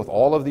to deal with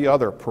all of the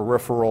other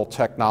peripheral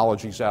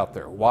technologies out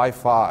there,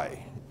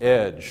 Wi-Fi,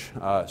 Edge,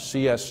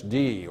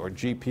 CSD, or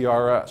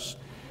GPRS.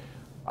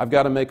 I've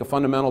got to make a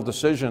fundamental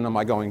decision, am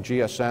I going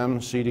GSM,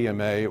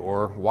 CDMA,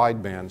 or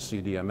wideband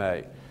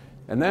CDMA?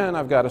 And then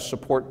I've got to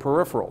support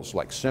peripherals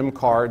like SIM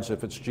cards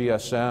if it's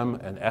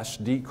GSM, an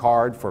SD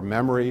card for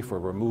memory, for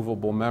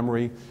removable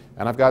memory,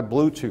 and I've got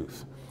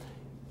Bluetooth.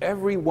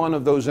 Every one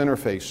of those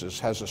interfaces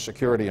has a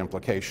security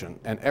implication,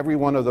 and every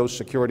one of those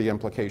security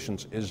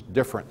implications is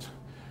different.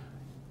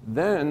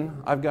 Then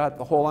I've got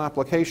the whole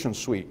application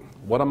suite.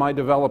 What am I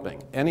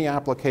developing? Any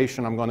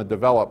application I'm going to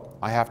develop,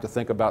 I have to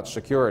think about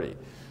security.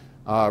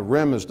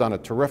 RIM has done a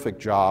terrific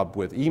job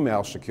with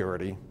email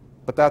security,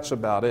 but that's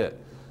about it.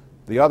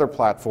 The other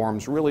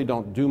platforms really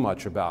don't do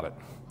much about it.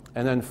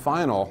 And then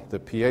final, the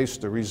pièce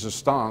de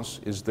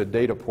résistance, is the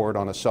data port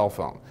on a cell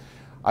phone.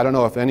 I don't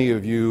know if any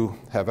of you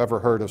have ever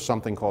heard of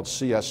something called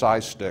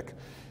CSI Stick.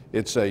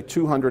 It's a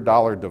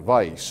 $200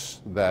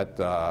 device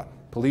that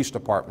police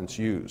departments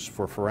use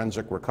for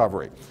forensic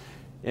recovery.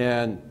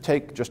 And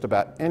take just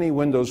about any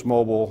Windows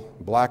Mobile,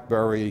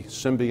 BlackBerry,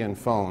 Symbian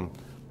phone,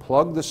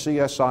 plug the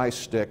CSI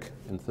stick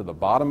into the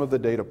bottom of the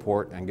data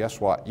port, and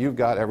guess what? You've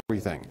got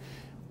everything.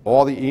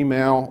 All the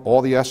email,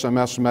 all the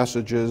SMS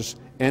messages,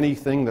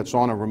 anything that's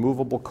on a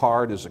removable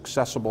card is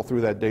accessible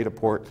through that data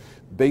port.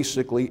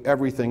 Basically,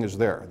 everything is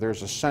there.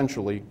 There's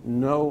essentially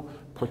no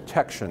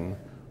protection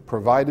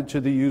provided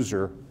to the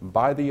user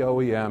by the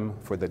OEM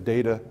for the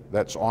data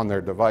that's on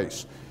their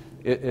device.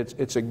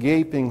 It's a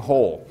gaping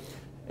hole.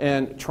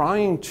 And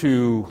trying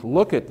to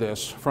look at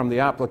this from the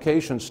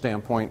application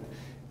standpoint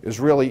is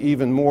really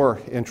even more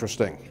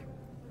interesting.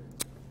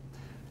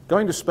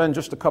 Going to spend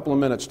just a couple of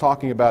minutes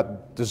talking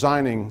about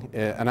designing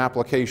an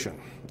application.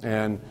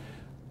 And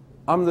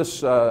I'm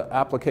this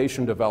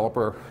application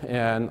developer,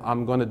 and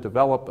I'm going to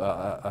develop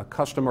a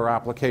customer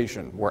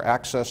application where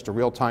access to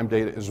real-time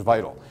data is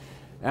vital.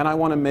 And I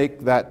want to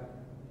make that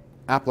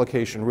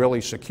application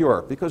really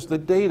secure, because the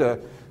data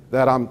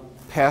that I'm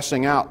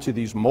passing out to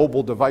these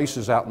mobile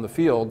devices out in the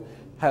field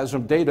has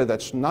some data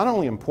that's not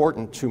only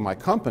important to my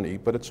company,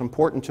 but it's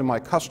important to my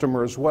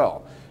customer as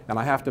well. And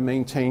I have to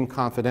maintain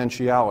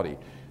confidentiality.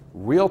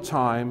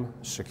 Real-time,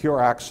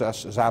 secure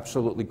access is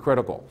absolutely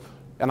critical.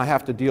 And I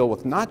have to deal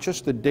with not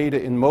just the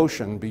data in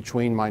motion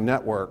between my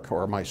network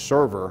or my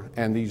server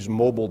and these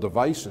mobile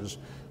devices,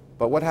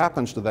 but what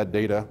happens to that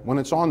data when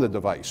it's on the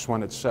device,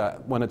 when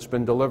it's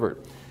been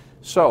delivered.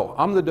 So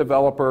I'm the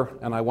developer,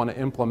 and I want to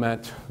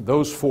implement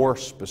those 4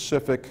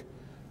 specific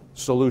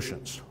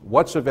solutions.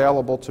 What's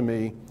available to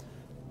me?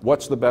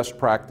 What's the best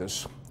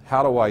practice?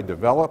 How do I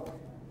develop,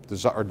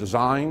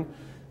 design,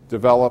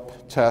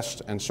 develop,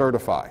 test, and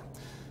certify?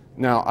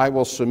 Now, I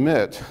will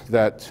submit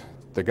that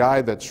the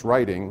guy that's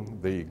writing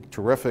the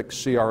terrific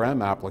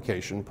CRM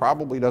application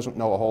probably doesn't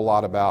know a whole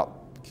lot about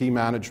key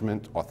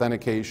management,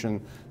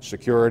 authentication,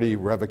 security,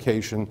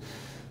 revocation.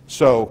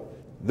 So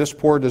this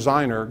poor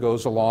designer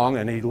goes along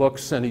and he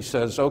looks and he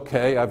says,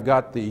 okay, I've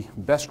got the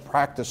best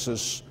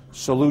practices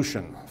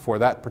solution for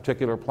that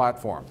particular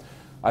platform.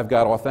 I've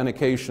got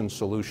authentication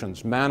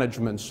solutions,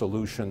 management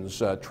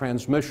solutions,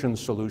 transmission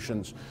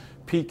solutions,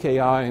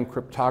 PKI and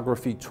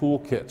cryptography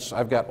toolkits.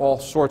 I've got all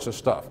sorts of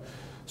stuff.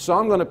 So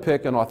I'm going to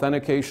pick an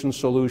authentication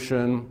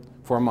solution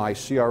for my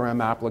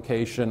CRM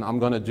application. I'm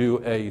going to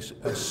do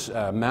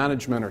a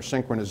management or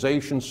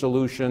synchronization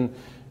solution,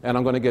 and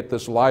I'm going to get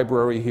this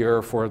library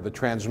here for the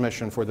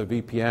transmission for the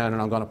VPN,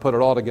 and I'm going to put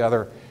it all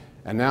together.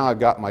 And now I've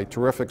got my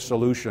terrific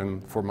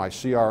solution for my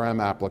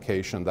CRM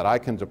application that I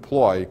can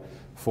deploy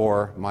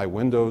for my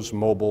Windows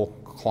mobile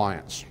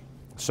clients.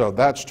 So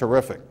that's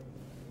terrific.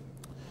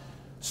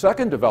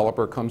 Second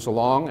developer comes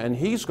along, and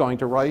he's going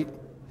to write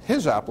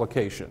his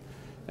application.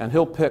 And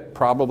he'll pick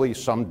probably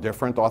some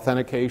different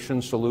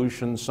authentication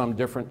solution, some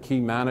different key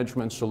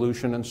management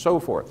solution, and so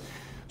forth.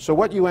 So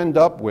what you end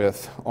up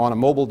with on a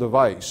mobile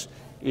device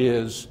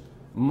is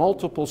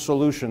multiple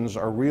solutions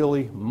are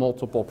really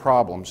multiple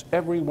problems.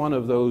 Every one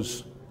of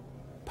those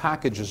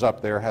packages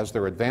up there has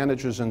their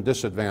advantages and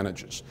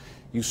disadvantages.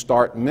 You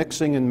start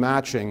mixing and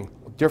matching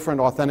different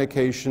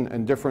authentication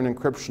and different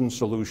encryption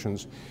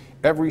solutions.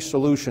 Every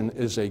solution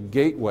is a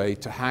gateway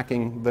to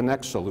hacking the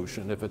next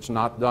solution if it's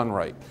not done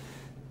right.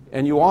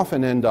 And you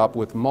often end up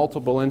with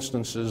multiple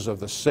instances of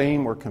the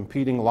same or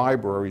competing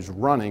libraries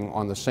running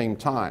on the same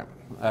time,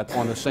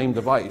 on the same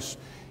device.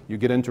 You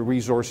get into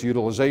resource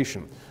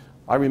utilization.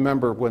 I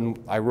remember when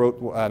I wrote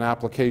an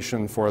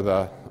application for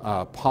the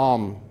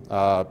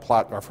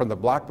for the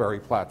BlackBerry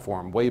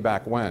platform way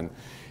back when,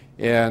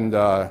 and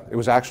it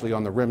was actually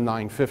on the RIM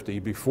 950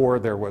 before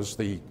there was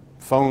the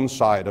phone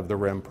side of the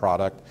RIM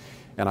product,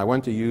 and I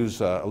went to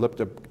use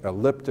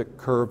elliptic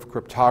curve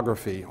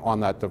cryptography on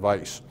that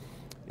device,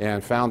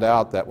 and found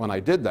out that when I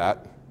did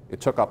that, it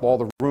took up all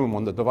the room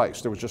on the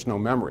device. There was just no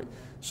memory.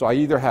 So I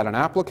either had an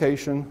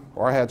application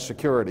or I had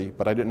security,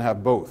 but I didn't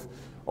have both.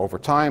 Over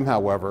time,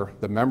 however,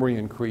 the memory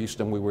increased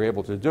and we were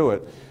able to do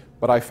it.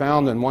 But I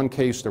found in one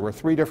case there were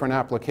 3 different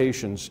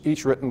applications,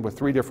 each written with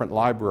 3 different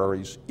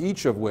libraries,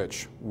 each of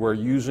which were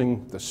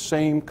using the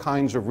same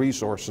kinds of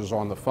resources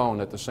on the phone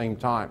at the same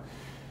time.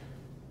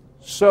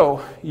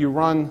 So you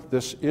run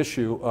this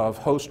issue of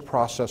host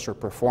processor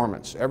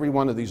performance. Every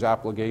one of these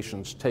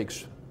applications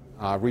takes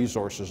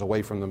resources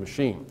away from the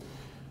machine.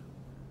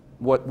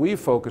 What we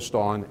focused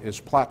on is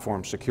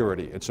platform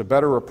security. It's a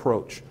better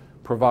approach.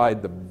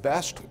 Provide the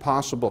best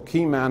possible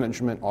key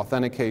management,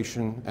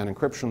 authentication, and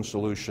encryption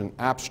solution,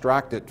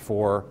 abstract it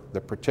for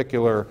the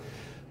particular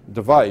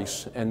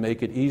device, and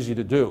make it easy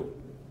to do.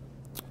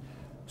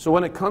 So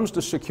when it comes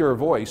to secure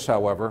voice,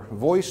 however,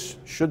 voice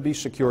should be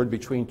secured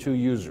between two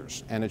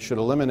users, and it should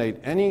eliminate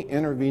any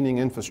intervening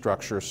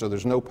infrastructure so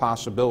there's no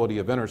possibility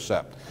of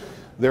intercept.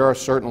 There are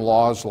certain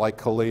laws like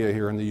CALIA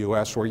here in the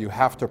US where you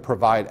have to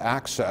provide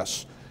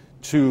access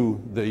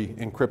to the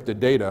encrypted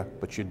data,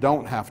 but you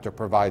don't have to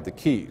provide the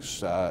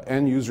keys.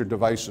 End user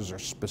devices are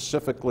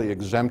specifically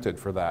exempted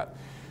for that.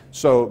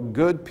 So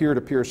good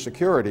peer-to-peer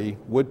security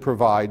would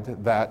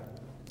provide that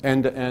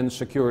end-to-end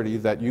security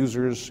that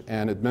users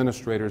and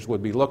administrators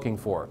would be looking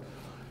for.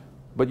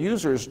 But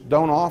users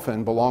don't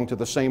often belong to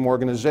the same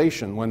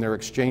organization when they're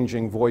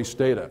exchanging voice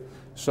data.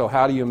 So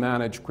how do you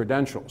manage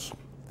credentials?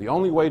 The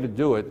only way to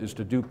do it is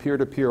to do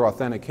peer-to-peer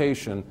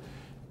authentication,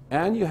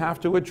 and you have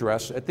to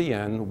address at the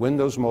end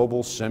Windows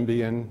Mobile,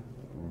 Symbian,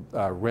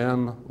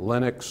 RIM,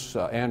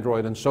 Linux,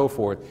 Android, and so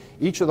forth.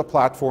 Each of the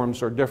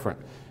platforms are different.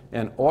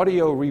 And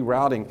audio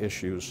rerouting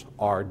issues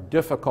are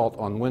difficult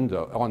on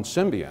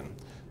Symbian.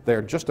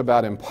 They're just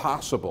about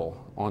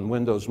impossible on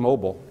Windows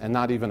Mobile and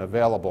not even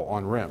available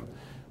on RIM.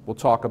 We'll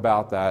talk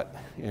about that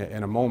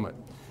in a moment.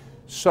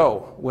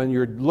 So when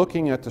you're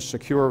looking at the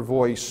secure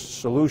voice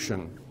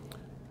solution,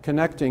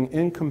 connecting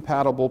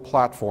incompatible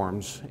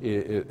platforms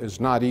is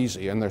not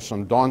easy, and there's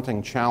some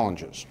daunting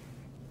challenges.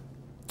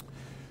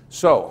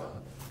 So,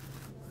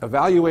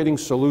 evaluating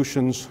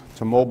solutions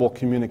to mobile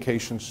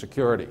communication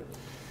security.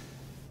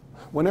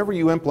 Whenever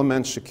you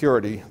implement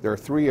security, there are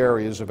three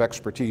areas of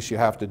expertise you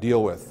have to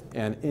deal with,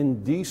 and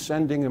in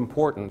descending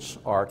importance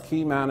are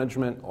key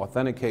management,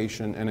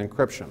 authentication, and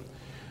encryption.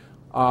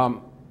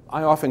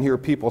 I often hear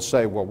people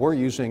say, well, we're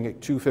using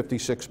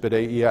 256-bit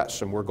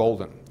AES and we're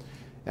golden.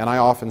 And I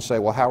often say,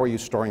 well, how are you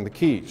storing the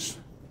keys?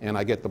 And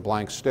I get the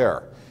blank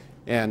stare.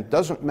 And it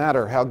doesn't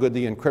matter how good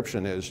the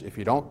encryption is, if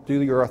you don't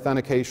do your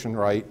authentication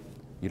right,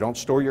 you don't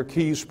store your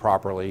keys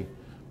properly,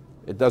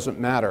 it doesn't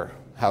matter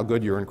how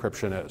good your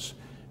encryption is.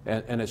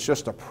 And it's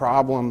just a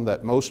problem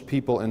that most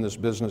people in this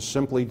business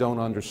simply don't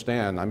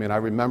understand. I mean, I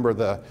remember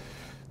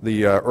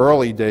the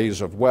early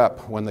days of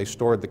WEP when they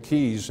stored the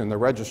keys in the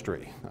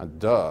registry.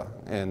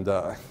 And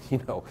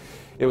you know,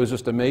 it was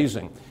just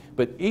amazing.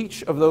 But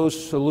each of those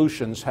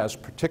solutions has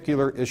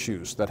particular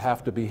issues that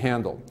have to be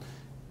handled.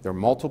 There are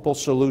multiple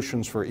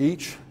solutions for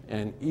each,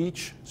 and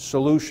each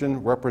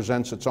solution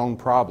represents its own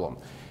problem.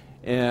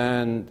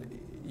 And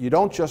you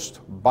don't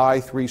just buy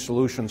three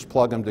solutions,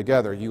 plug them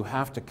together. You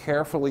have to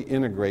carefully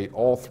integrate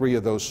all three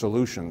of those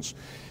solutions.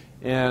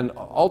 And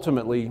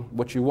ultimately,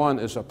 what you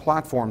want is a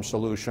platform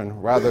solution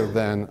rather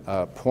than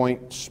a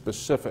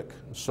point-specific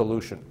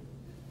solution.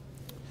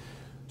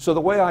 So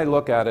the way I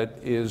look at it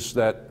is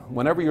that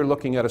whenever you're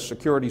looking at a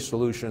security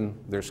solution,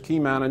 there's key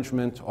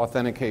management,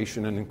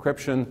 authentication, and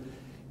encryption.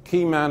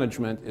 Key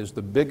management is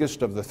the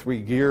biggest of the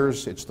three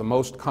gears. It's the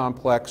most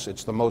complex.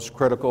 It's the most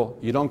critical.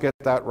 You don't get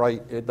that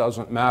right, it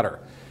doesn't matter.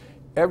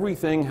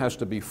 Everything has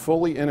to be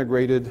fully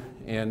integrated,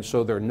 and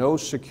so there are no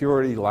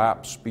security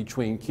laps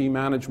between key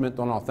management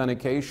and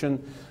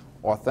authentication.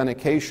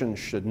 Authentication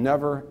should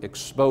never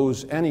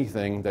expose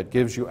anything that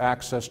gives you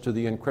access to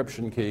the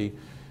encryption key,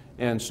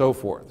 and so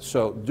forth.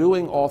 So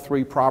doing all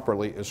three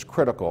properly is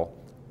critical,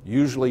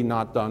 usually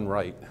not done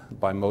right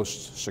by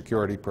most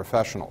security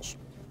professionals.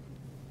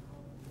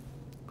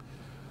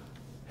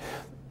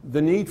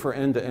 The need for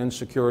end-to-end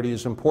security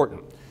is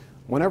important.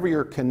 Whenever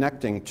you're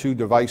connecting two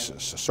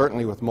devices,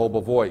 certainly with mobile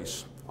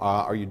voice,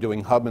 are you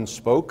doing hub and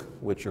spoke,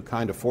 which you're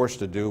kind of forced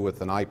to do with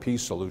an IP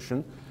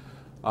solution,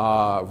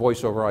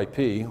 voice over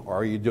IP, or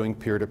are you doing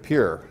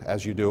peer-to-peer,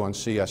 as you do on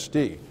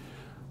CSD?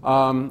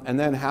 And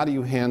then how do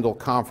you handle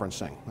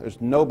conferencing?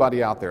 There's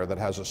nobody out there that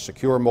has a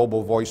secure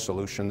mobile voice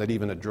solution that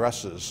even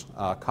addresses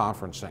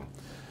conferencing.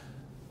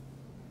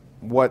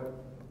 What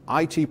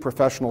IT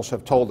professionals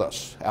have told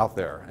us out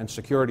there, and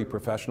security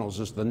professionals,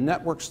 is the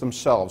networks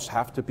themselves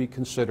have to be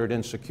considered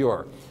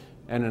insecure.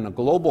 And in a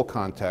global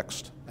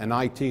context, an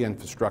IT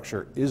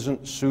infrastructure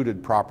isn't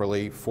suited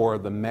properly for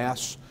the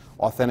mass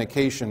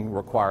authentication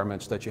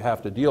requirements that you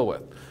have to deal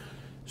with.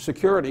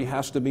 Security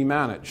has to be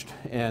managed,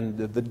 and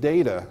the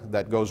data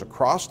that goes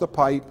across the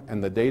pipe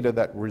and the data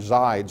that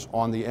resides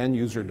on the end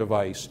user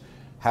device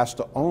has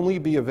to only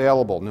be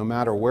available, no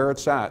matter where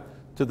it's at,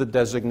 to the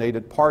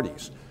designated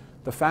parties.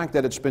 The fact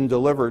that it's been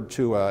delivered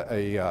to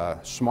a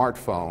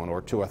smartphone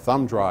or to a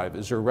thumb drive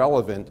is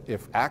irrelevant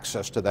if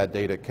access to that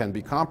data can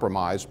be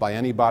compromised by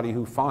anybody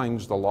who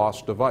finds the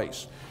lost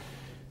device.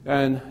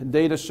 And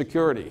data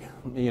security,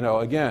 you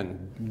know,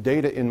 again,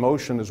 data in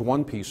motion is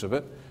one piece of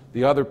it.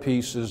 The other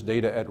piece is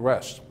data at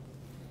rest.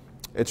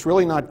 It's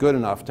really not good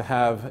enough to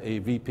have a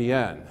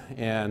VPN,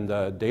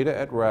 and data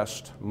at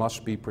rest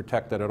must be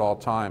protected at all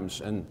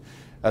times. And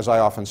as I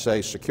often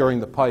say, securing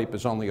the pipe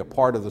is only a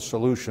part of the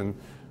solution,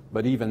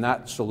 but even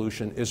that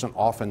solution isn't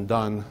often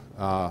done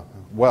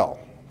well.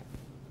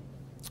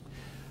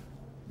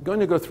 I'm going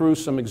to go through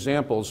some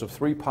examples of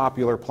three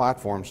popular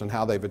platforms and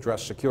how they've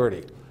addressed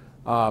security: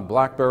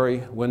 BlackBerry,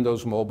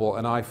 Windows Mobile,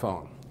 and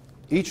iPhone.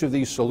 Each of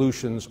these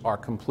solutions are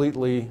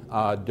completely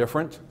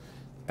different.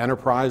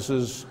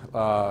 Enterprises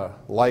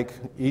like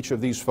each of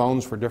these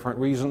phones for different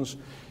reasons.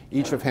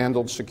 Each have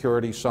handled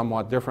security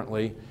somewhat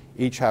differently.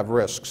 Each have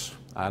risks.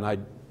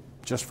 And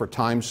just for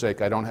time's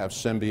sake, I don't have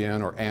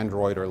Symbian or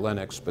Android or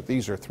Linux, but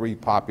these are three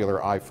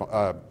popular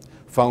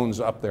phones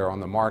up there on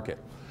the market.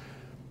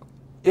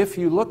 If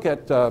you look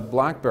at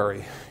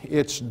BlackBerry,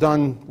 it's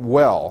done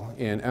well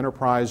in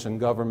enterprise and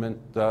government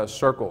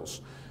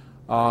circles.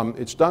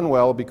 It's done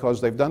well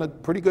because they've done a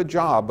pretty good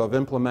job of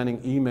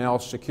implementing email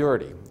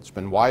security. It's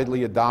been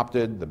widely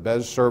adopted. The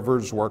BES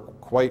servers work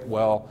quite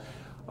well.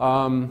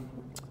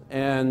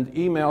 And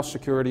email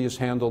security is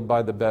handled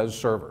by the BES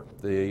server,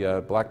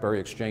 the BlackBerry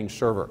Exchange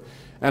server.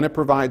 And it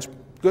provides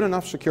good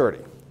enough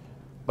security.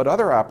 But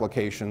other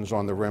applications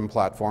on the RIM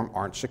platform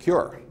aren't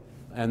secure.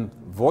 And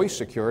voice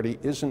security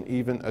isn't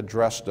even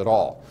addressed at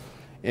all.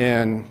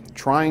 And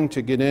trying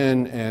to get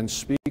in and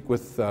speak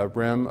with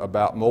RIM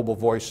about mobile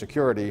voice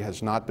security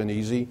has not been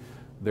easy.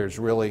 There's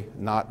really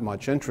not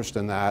much interest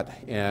in that.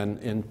 And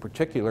in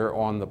particular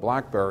on the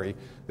BlackBerry,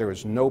 there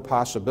is no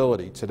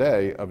possibility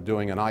today of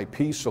doing an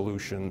IP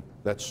solution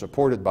that's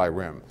supported by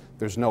RIM.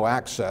 There's no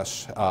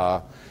access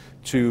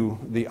to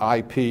the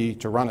IP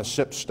to run a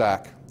SIP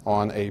stack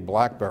on a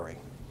BlackBerry.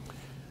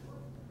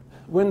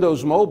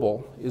 Windows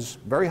Mobile is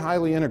very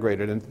highly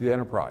integrated into the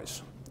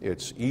enterprise.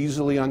 It's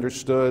easily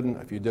understood.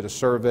 If you did a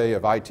survey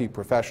of IT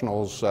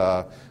professionals,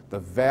 the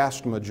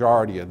vast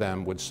majority of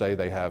them would say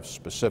they have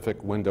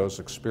specific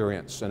Windows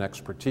experience and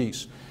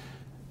expertise.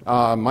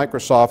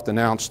 Microsoft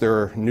announced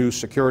their new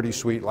security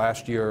suite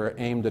last year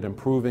aimed at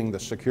improving the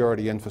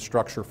security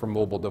infrastructure for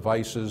mobile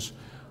devices,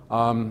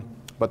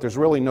 but there's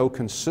really no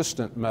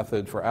consistent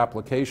method for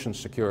application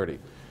security.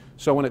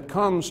 So when it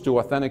comes to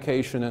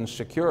authentication and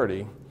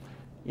security,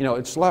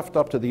 it's left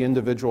up to the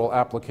individual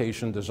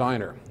application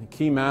designer.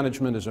 Key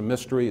management is a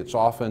mystery. It's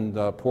often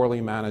poorly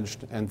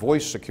managed, and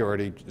voice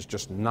security is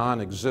just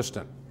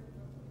non-existent.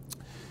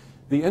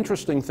 The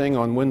interesting thing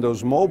on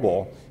Windows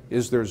Mobile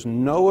is there's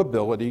no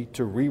ability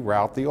to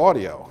reroute the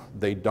audio.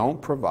 They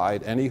don't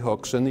provide any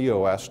hooks in the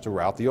OS to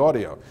route the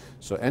audio.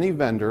 So any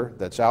vendor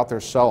that's out there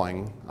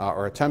selling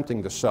or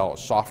attempting to sell a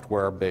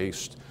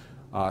software-based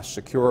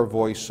secure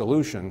voice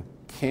solution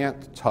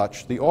can't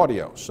touch the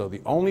audio. So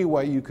the only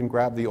way you can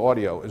grab the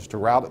audio is to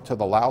route it to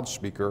the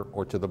loudspeaker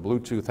or to the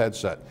Bluetooth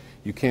headset.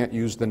 You can't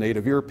use the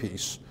native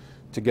earpiece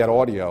to get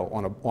audio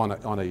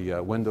on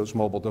a Windows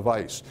mobile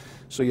device.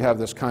 So you have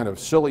this kind of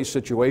silly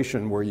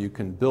situation where you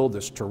can build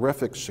this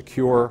terrific,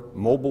 secure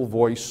mobile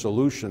voice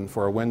solution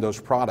for a Windows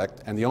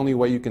product, and the only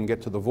way you can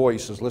get to the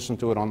voice is listen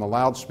to it on the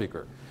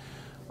loudspeaker.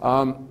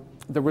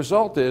 The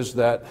result is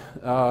that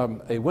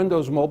a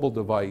Windows mobile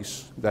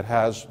device that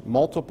has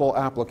multiple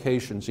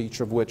applications, each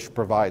of which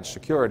provides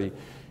security,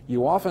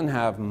 you often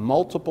have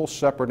multiple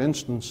separate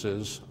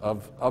instances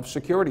of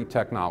security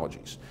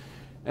technologies.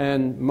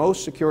 And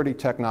most security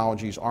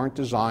technologies aren't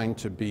designed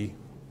to be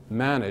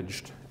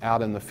managed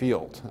out in the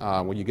field.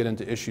 When you get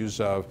into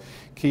issues of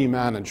key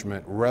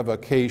management,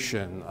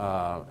 revocation,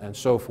 and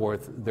so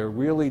forth, they're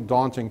really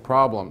daunting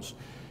problems.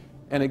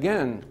 And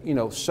again,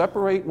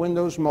 separate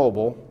Windows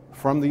Mobile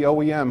from the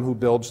OEM who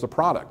builds the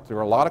product. There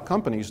are a lot of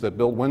companies that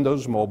build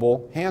Windows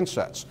Mobile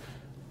handsets.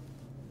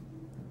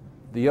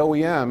 The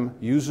OEM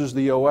uses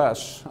the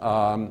OS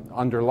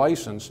under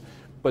license,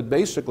 but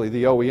basically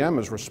the OEM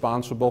is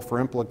responsible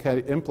for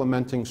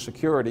implementing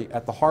security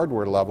at the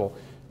hardware level.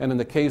 And in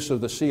the case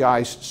of the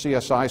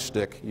CSI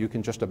stick, you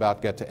can just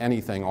about get to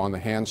anything on the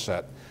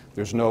handset.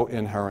 There's no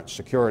inherent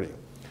security.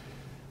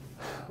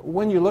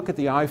 When you look at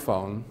the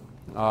iPhone,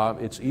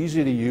 it's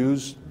easy to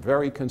use,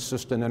 very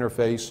consistent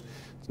interface.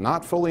 It's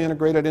not fully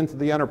integrated into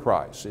the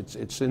enterprise.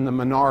 It's in the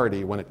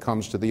minority when it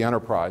comes to the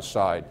enterprise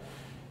side.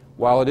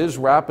 While it is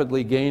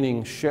rapidly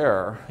gaining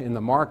share in the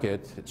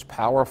market, it's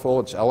powerful,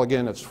 it's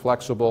elegant, it's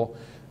flexible,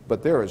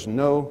 but there is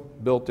no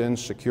built-in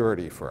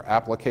security for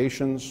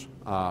applications,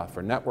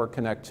 for network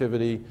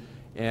connectivity,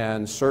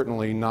 and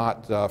certainly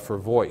not for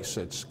voice.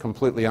 It's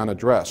completely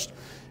unaddressed.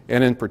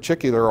 And in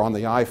particular on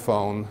the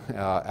iPhone,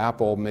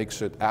 Apple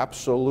makes it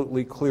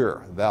absolutely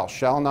clear, thou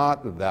shall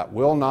not, that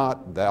will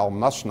not, thou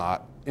must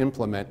not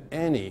implement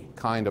any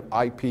kind of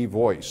IP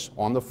voice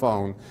on the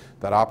phone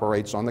that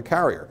operates on the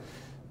carrier.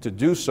 To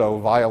do so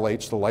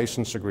violates the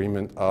license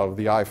agreement of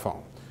the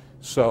iPhone.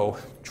 So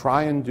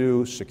try and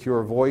do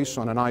secure voice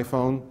on an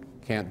iPhone,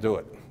 can't do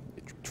it.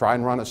 Try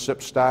and run a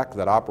SIP stack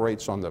that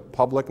operates on the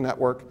public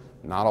network,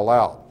 not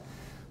allowed.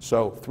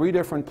 So 3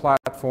 different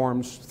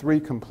platforms, 3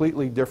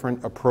 completely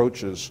different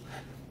approaches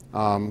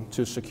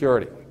to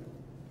security.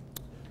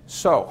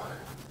 So,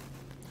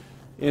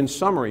 in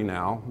summary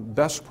now,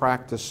 best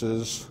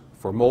practices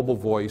for mobile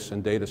voice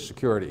and data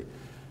security.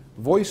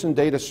 Voice and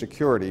data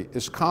security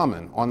is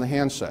common on the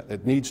handset.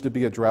 It needs to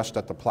be addressed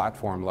at the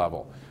platform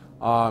level.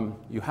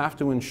 You have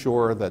to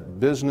ensure that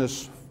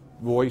business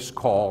voice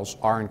calls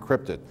are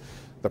encrypted.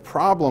 The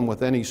problem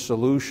with any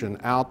solution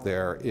out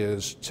there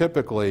is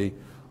typically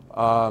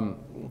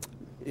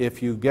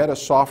if you get a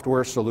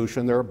software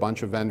solution, there are a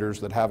bunch of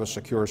vendors that have a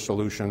secure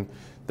solution,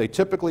 they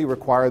typically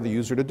require the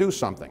user to do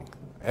something.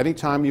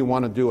 Anytime you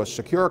want to do a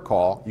secure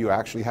call, you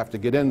actually have to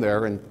get in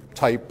there and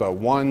type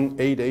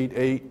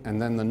 1888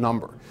 and then the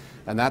number.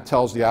 And that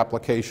tells the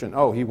application,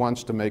 oh, he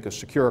wants to make a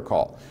secure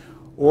call.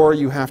 Or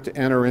you have to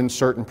enter in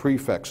certain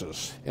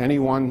prefixes.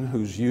 Anyone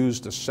who's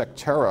used a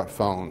Sectera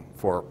phone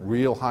for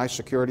real high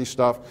security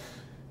stuff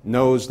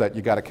knows that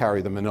you got to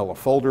carry the manila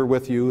folder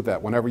with you,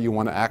 that whenever you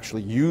want to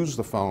actually use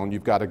the phone,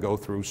 you've got to go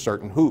through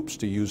certain hoops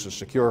to use a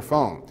secure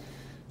phone.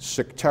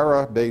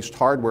 Sectera-based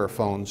hardware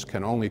phones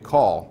can only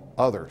call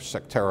other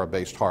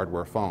Sectera-based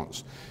hardware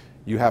phones.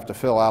 You have to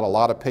fill out a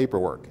lot of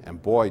paperwork,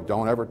 and boy,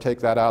 don't ever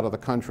take that out of the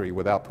country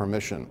without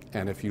permission.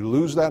 And if you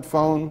lose that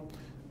phone,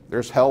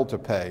 there's hell to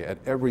pay at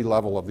every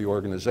level of the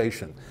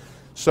organization.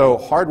 So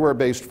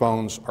hardware-based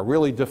phones are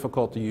really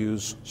difficult to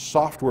use.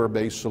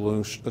 Software-based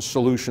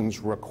solutions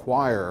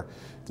require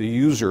the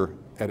user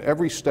at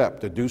every step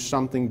to do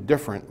something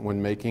different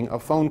when making a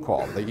phone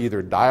call. They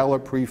either dial a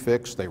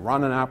prefix, they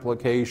run an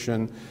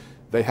application,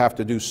 they have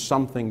to do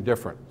something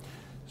different.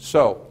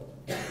 So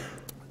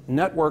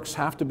networks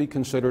have to be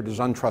considered as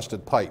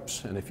untrusted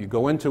pipes. And if you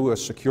go into a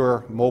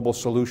secure mobile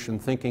solution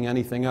thinking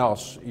anything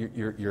else,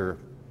 you're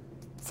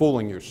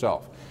fooling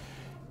yourself.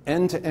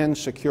 End-to-end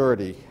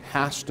security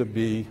has to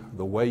be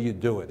the way you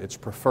do it. It's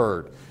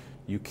preferred.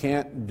 You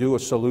can't do a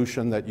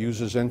solution that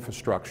uses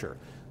infrastructure.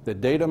 The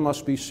data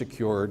must be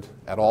secured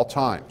at all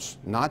times,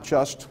 not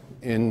just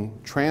in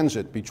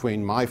transit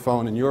between my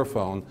phone and your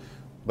phone,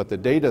 but the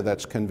data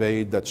that's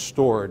conveyed, that's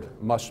stored,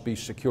 must be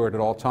secured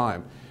at all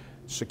time.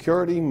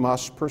 Security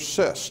must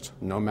persist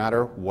no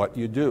matter what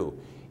you do.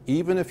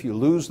 Even if you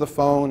lose the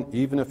phone,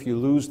 even if you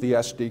lose the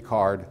SD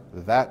card,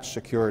 that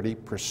security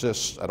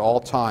persists at all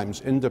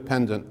times,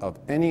 independent of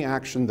any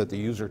action that the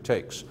user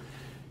takes.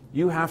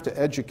 You have to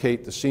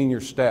educate the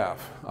senior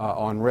staff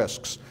on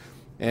risks.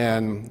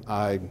 And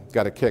I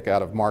got a kick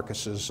out of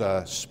Marcus's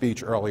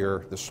speech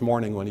earlier this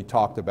morning when he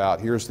talked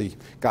about, here's the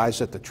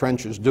guys at the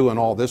trenches doing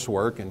all this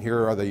work, and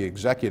here are the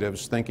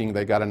executives thinking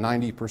they got a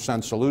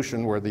 90%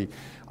 solution where the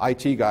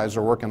IT guys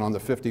are working on the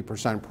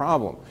 50%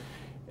 problem.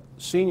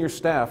 Senior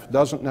staff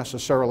doesn't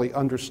necessarily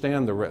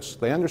understand the risks.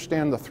 They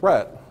understand the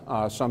threat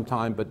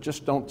sometime, but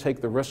just don't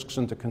take the risks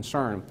into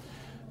concern.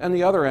 And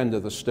the other end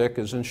of the stick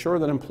is ensure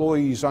that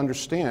employees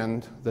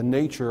understand the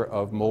nature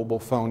of mobile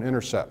phone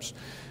intercepts.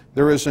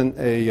 There isn't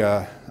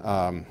a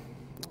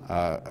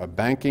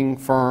banking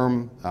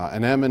firm,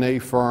 an M&A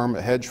firm,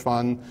 a hedge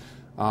fund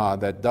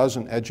that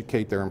doesn't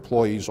educate their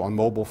employees on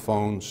mobile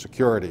phone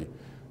security.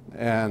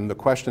 And the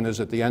question is,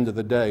 at the end of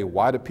the day,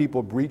 why do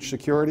people breach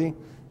security?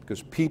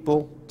 Because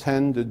people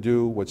tend to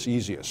do what's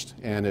easiest.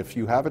 And if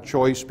you have a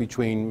choice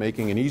between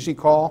making an easy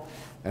call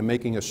and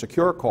making a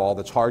secure call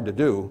that's hard to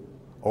do,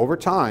 over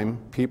time,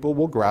 people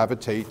will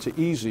gravitate to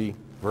easy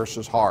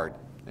versus hard.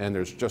 And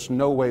there's just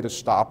no way to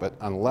stop it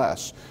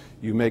unless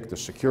you make the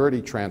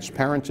security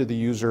transparent to the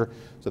user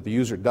so the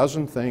user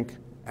doesn't think,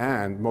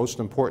 and most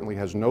importantly,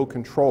 has no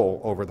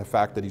control over the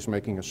fact that he's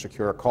making a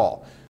secure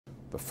call.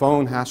 The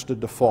phone has to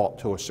default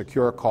to a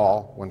secure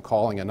call when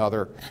calling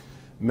another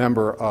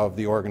member of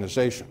the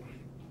organization.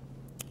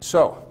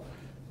 So,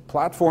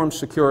 platform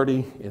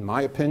security, in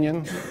my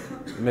opinion,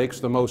 makes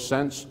the most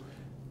sense.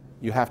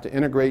 You have to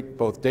integrate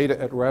both data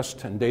at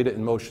rest and data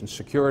in motion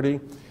security.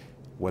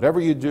 Whatever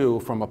you do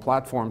from a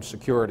platform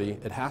security,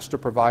 it has to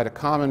provide a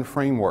common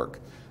framework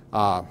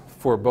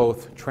for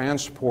both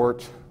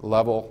transport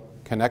level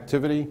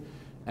connectivity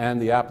and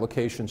the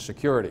application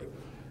security.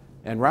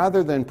 And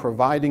rather than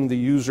providing the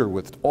user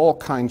with all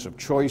kinds of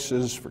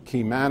choices for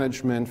key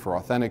management, for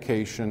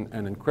authentication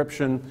and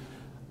encryption,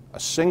 a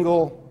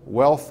single,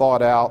 well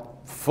thought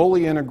out,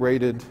 fully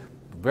integrated,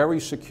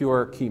 very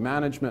secure key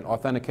management,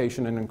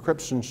 authentication and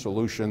encryption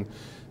solution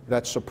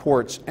that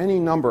supports any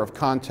number of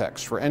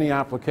contexts for any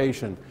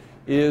application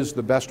is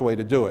the best way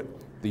to do it.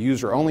 The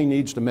user only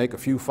needs to make a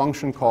few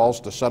function calls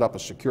to set up a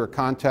secure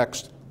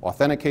context,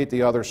 authenticate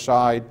the other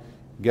side,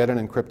 get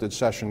an encrypted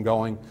session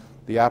going.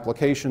 The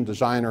application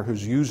designer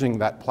who's using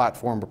that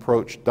platform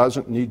approach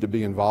doesn't need to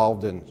be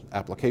involved in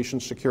application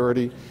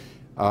security,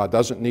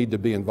 doesn't need to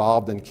be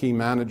involved in key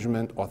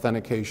management,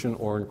 authentication,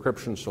 or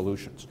encryption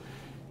solutions.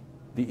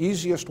 The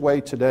easiest way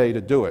today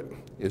to do it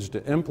is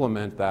to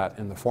implement that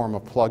in the form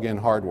of plug-in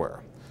hardware.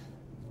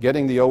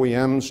 Getting the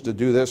OEMs to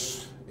do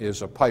this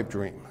is a pipe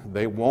dream.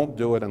 They won't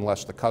do it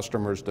unless the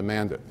customers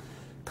demand it.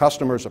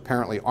 Customers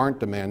apparently aren't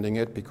demanding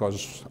it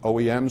because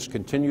OEMs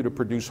continue to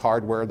produce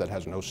hardware that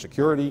has no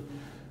security.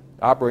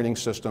 Operating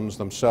systems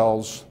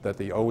themselves that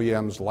the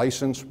OEMs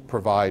license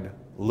provide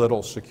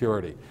little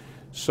security.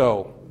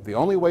 So the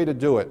only way to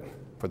do it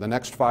for the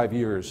next 5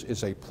 years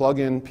is a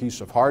plug-in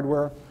piece of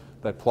hardware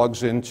that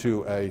plugs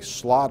into a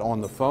slot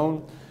on the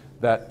phone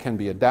that can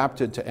be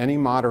adapted to any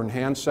modern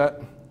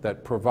handset,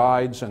 that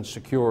provides and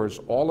secures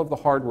all of the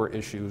hardware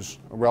issues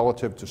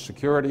relative to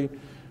security,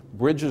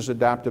 bridges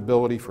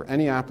adaptability for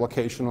any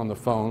application on the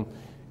phone,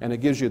 and it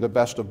gives you the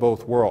best of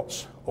both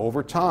worlds.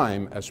 Over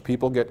time, as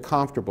people get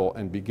comfortable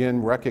and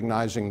begin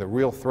recognizing the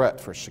real threat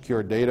for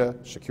secure data,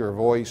 secure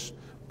voice,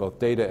 both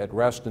data at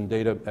rest and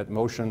data at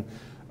motion,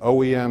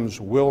 OEMs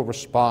will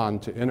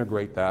respond to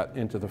integrate that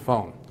into the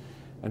phone.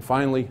 And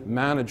finally,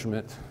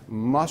 management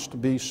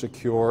must be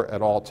secure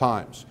at all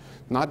times.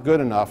 Not good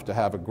enough to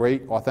have a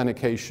great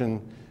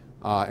authentication,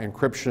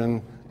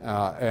 encryption,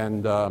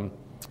 and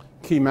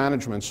key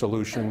management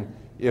solution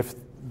if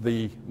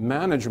the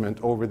management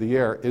over the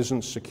air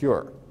isn't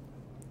secure.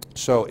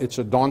 So it's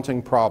a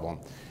daunting problem.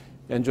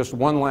 And just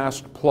one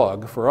last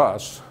plug for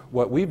us,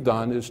 what we've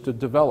done is to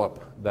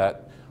develop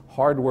that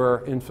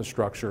hardware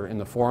infrastructure in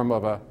the form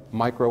of a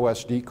micro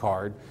SD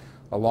card,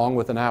 along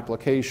with an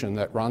application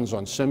that runs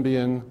on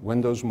Symbian,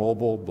 Windows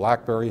Mobile,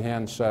 BlackBerry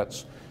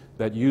handsets,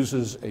 that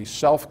uses a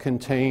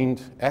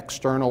self-contained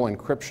external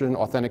encryption,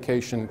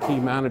 authentication, key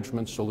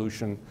management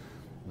solution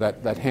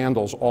that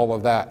handles all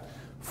of that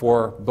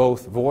for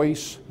both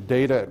voice,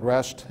 data at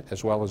rest,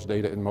 as well as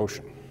data in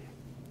motion.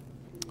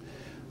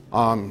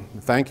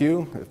 Thank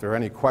you. If there are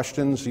any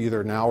questions,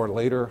 either now or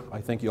later,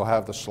 I think you'll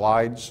have the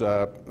slides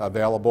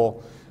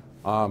available.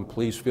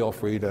 Please feel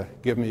free to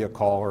give me a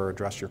call or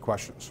address your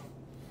questions.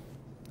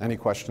 Any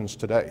questions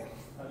today?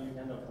 How do you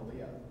handle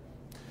CALIA?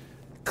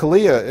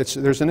 CALIA,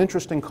 there's an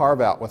interesting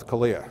carve-out with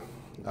CALIA.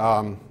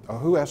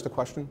 Who asked the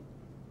question?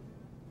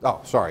 Oh,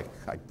 sorry,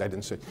 I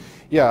didn't see.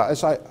 Yeah,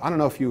 as I don't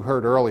know if you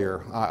heard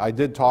earlier, I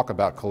did talk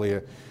about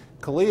CALIA.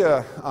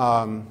 CALIA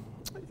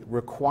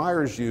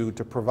requires you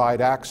to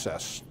provide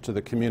access to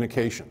the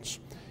communications.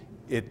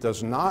 It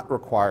does not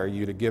require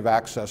you to give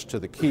access to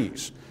the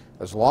keys.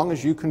 As long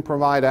as you can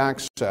provide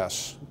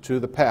access to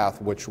the path,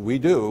 which we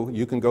do,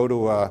 you can go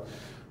to a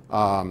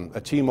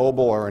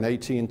T-Mobile or an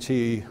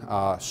AT&T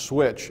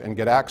switch and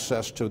get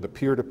access to the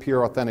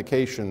peer-to-peer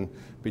authentication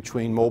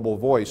between mobile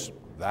voice.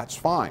 That's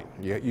fine.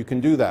 You can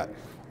do that.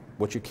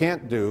 What you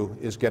can't do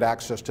is get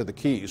access to the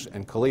keys,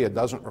 and CALIA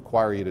doesn't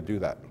require you to do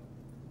that.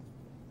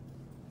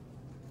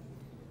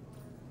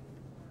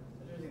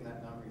 Using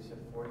that number, you said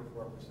 44%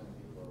 of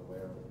people are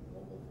aware of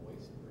mobile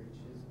voice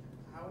breaches.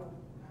 How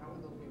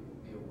would those people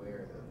be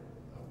aware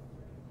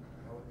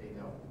how would they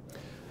know?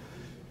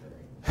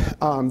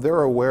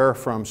 They're aware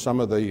from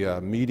some of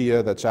the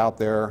media that's out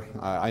there.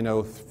 I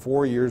know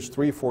 4 years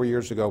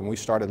ago when we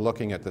started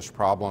looking at this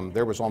problem,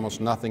 there was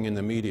almost nothing in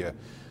the media.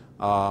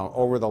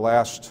 Over the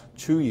last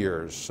 2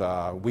 years,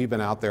 we've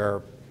been out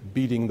there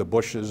beating the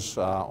bushes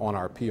on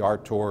our PR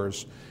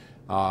tours,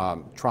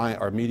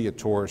 our media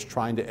tours,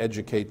 trying to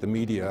educate the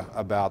media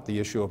about the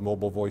issue of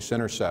mobile voice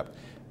intercept.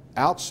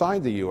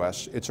 Outside the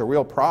U.S., it's a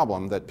real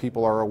problem that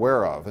people are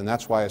aware of, and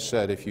that's why I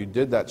said if you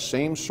did that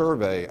same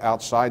survey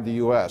outside the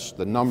U.S.,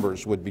 the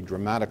numbers would be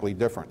dramatically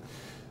different.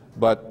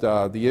 But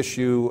the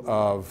issue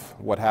of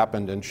what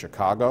happened in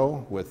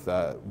Chicago with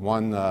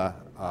one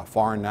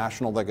foreign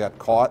national that got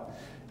caught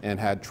and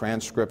had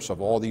transcripts of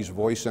all these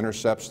voice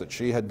intercepts that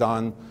she had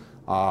done,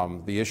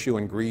 the issue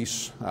in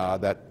Greece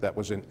that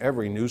was in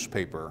every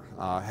newspaper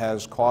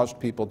has caused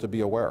people to be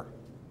aware.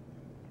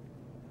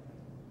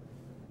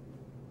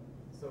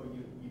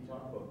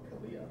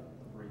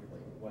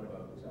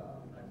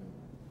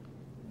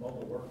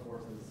 Mobile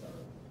workforces are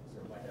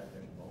sort of by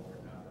definition mobile,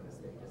 they're not going to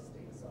stay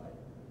aside.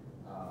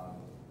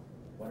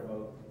 What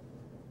about,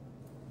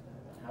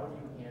 how do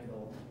you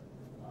handle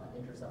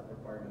intercept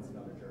requirements in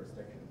other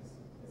jurisdictions?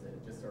 Is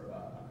it just sort of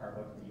a carve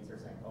out to the user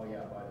saying, oh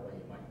yeah, by the way,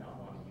 you might not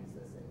want to use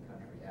this in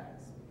country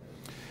X?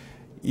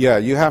 Yeah,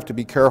 you have to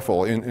be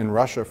careful. In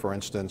Russia, for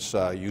instance,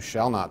 you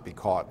shall not be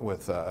caught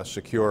with a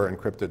secure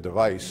encrypted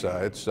device.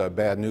 It's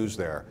bad news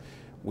there.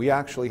 We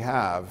actually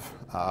have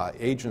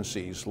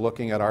agencies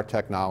looking at our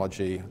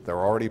technology.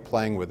 They're already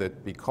playing with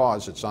it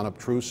because it's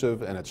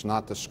unobtrusive and it's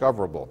not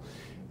discoverable.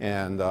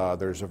 And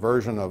there's a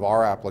version of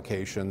our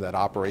application that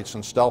operates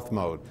in stealth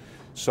mode.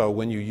 So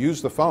when you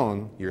use the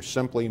phone, you're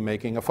simply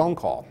making a phone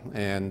call.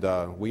 And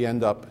we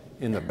end up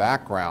in the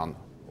background.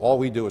 All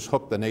we do is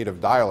hook the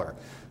native dialer.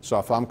 So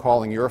if I'm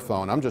calling your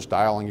phone, I'm just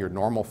dialing your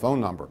normal phone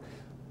number.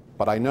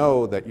 But I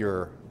know that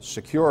your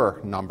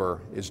secure number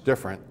is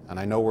different, and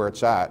I know where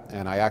it's at,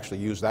 and I actually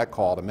use that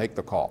call to make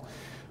the call.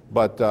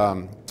 But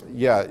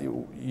yeah,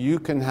 you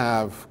can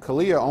have,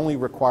 CALIA only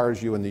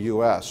requires you in the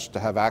US to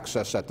have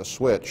access at the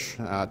switch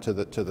to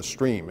the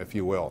stream, if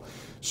you will.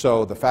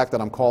 So the fact that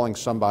I'm calling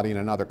somebody in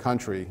another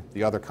country,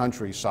 the other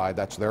country's side,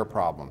 that's their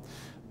problem.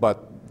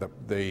 But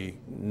the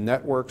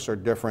networks are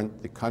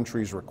different, the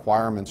country's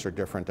requirements are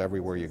different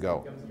everywhere you go.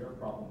 It becomes your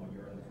problem when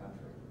you're in the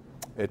country.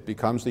 It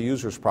becomes the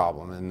user's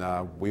problem,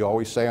 and we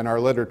always say in our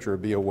literature,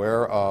 be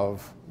aware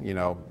of,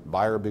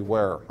 buyer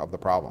beware of the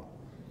problem.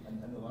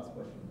 And the last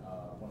question,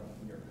 one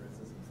of your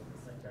criticisms of the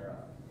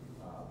Cytera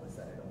was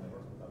that it only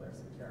works with other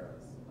Cyteras.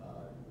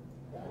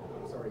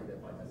 I'm sorry if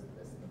I missed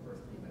this in the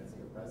first few minutes of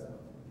your present,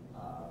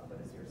 but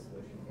is your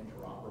solution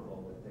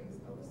interoperable with things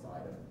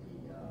outside of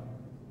the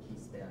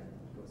Keyspan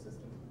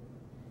ecosystem?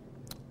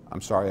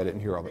 I'm sorry, I didn't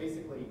hear all that.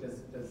 Basically,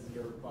 does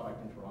your product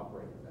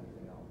interoperate with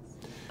anything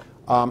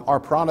else? Our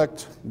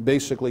product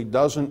basically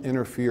doesn't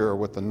interfere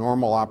with the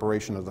normal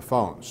operation of the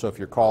phone. So if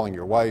you're calling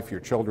your wife, your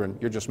children,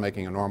 you're just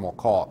making a normal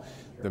call.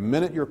 The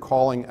minute you're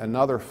calling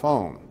another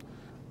phone,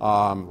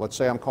 Let's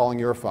say I'm calling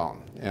your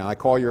phone, and I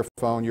call your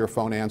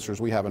phone answers,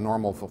 we have a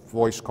normal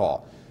voice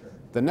call.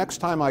 The next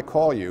time I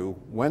call you,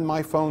 when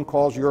my phone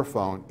calls your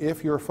phone,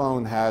 if your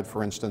phone had,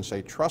 for instance,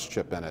 a trust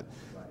chip in it,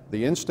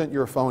 the instant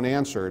your phone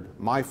answered,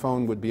 my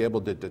phone would be able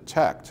to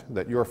detect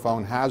that your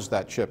phone has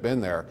that chip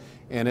in there,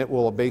 and it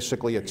will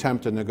basically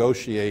attempt to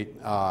negotiate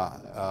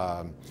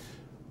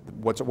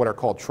what are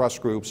called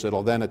trust groups.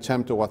 It'll then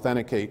attempt to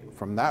authenticate.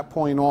 From that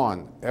point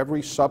on,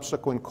 every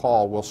subsequent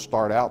call will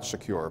start out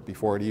secure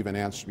before it even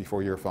answers,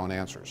 before your phone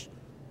answers.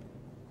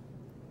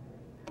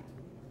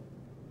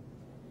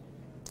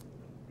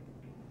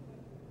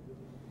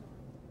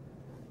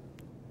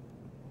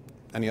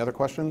 Any other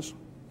questions?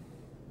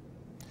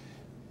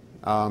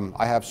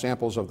 I have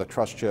samples of the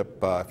trust chip.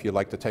 If you'd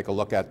like to take a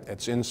look at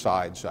its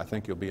insides, I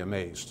think you'll be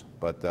amazed.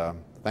 But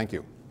thank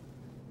you.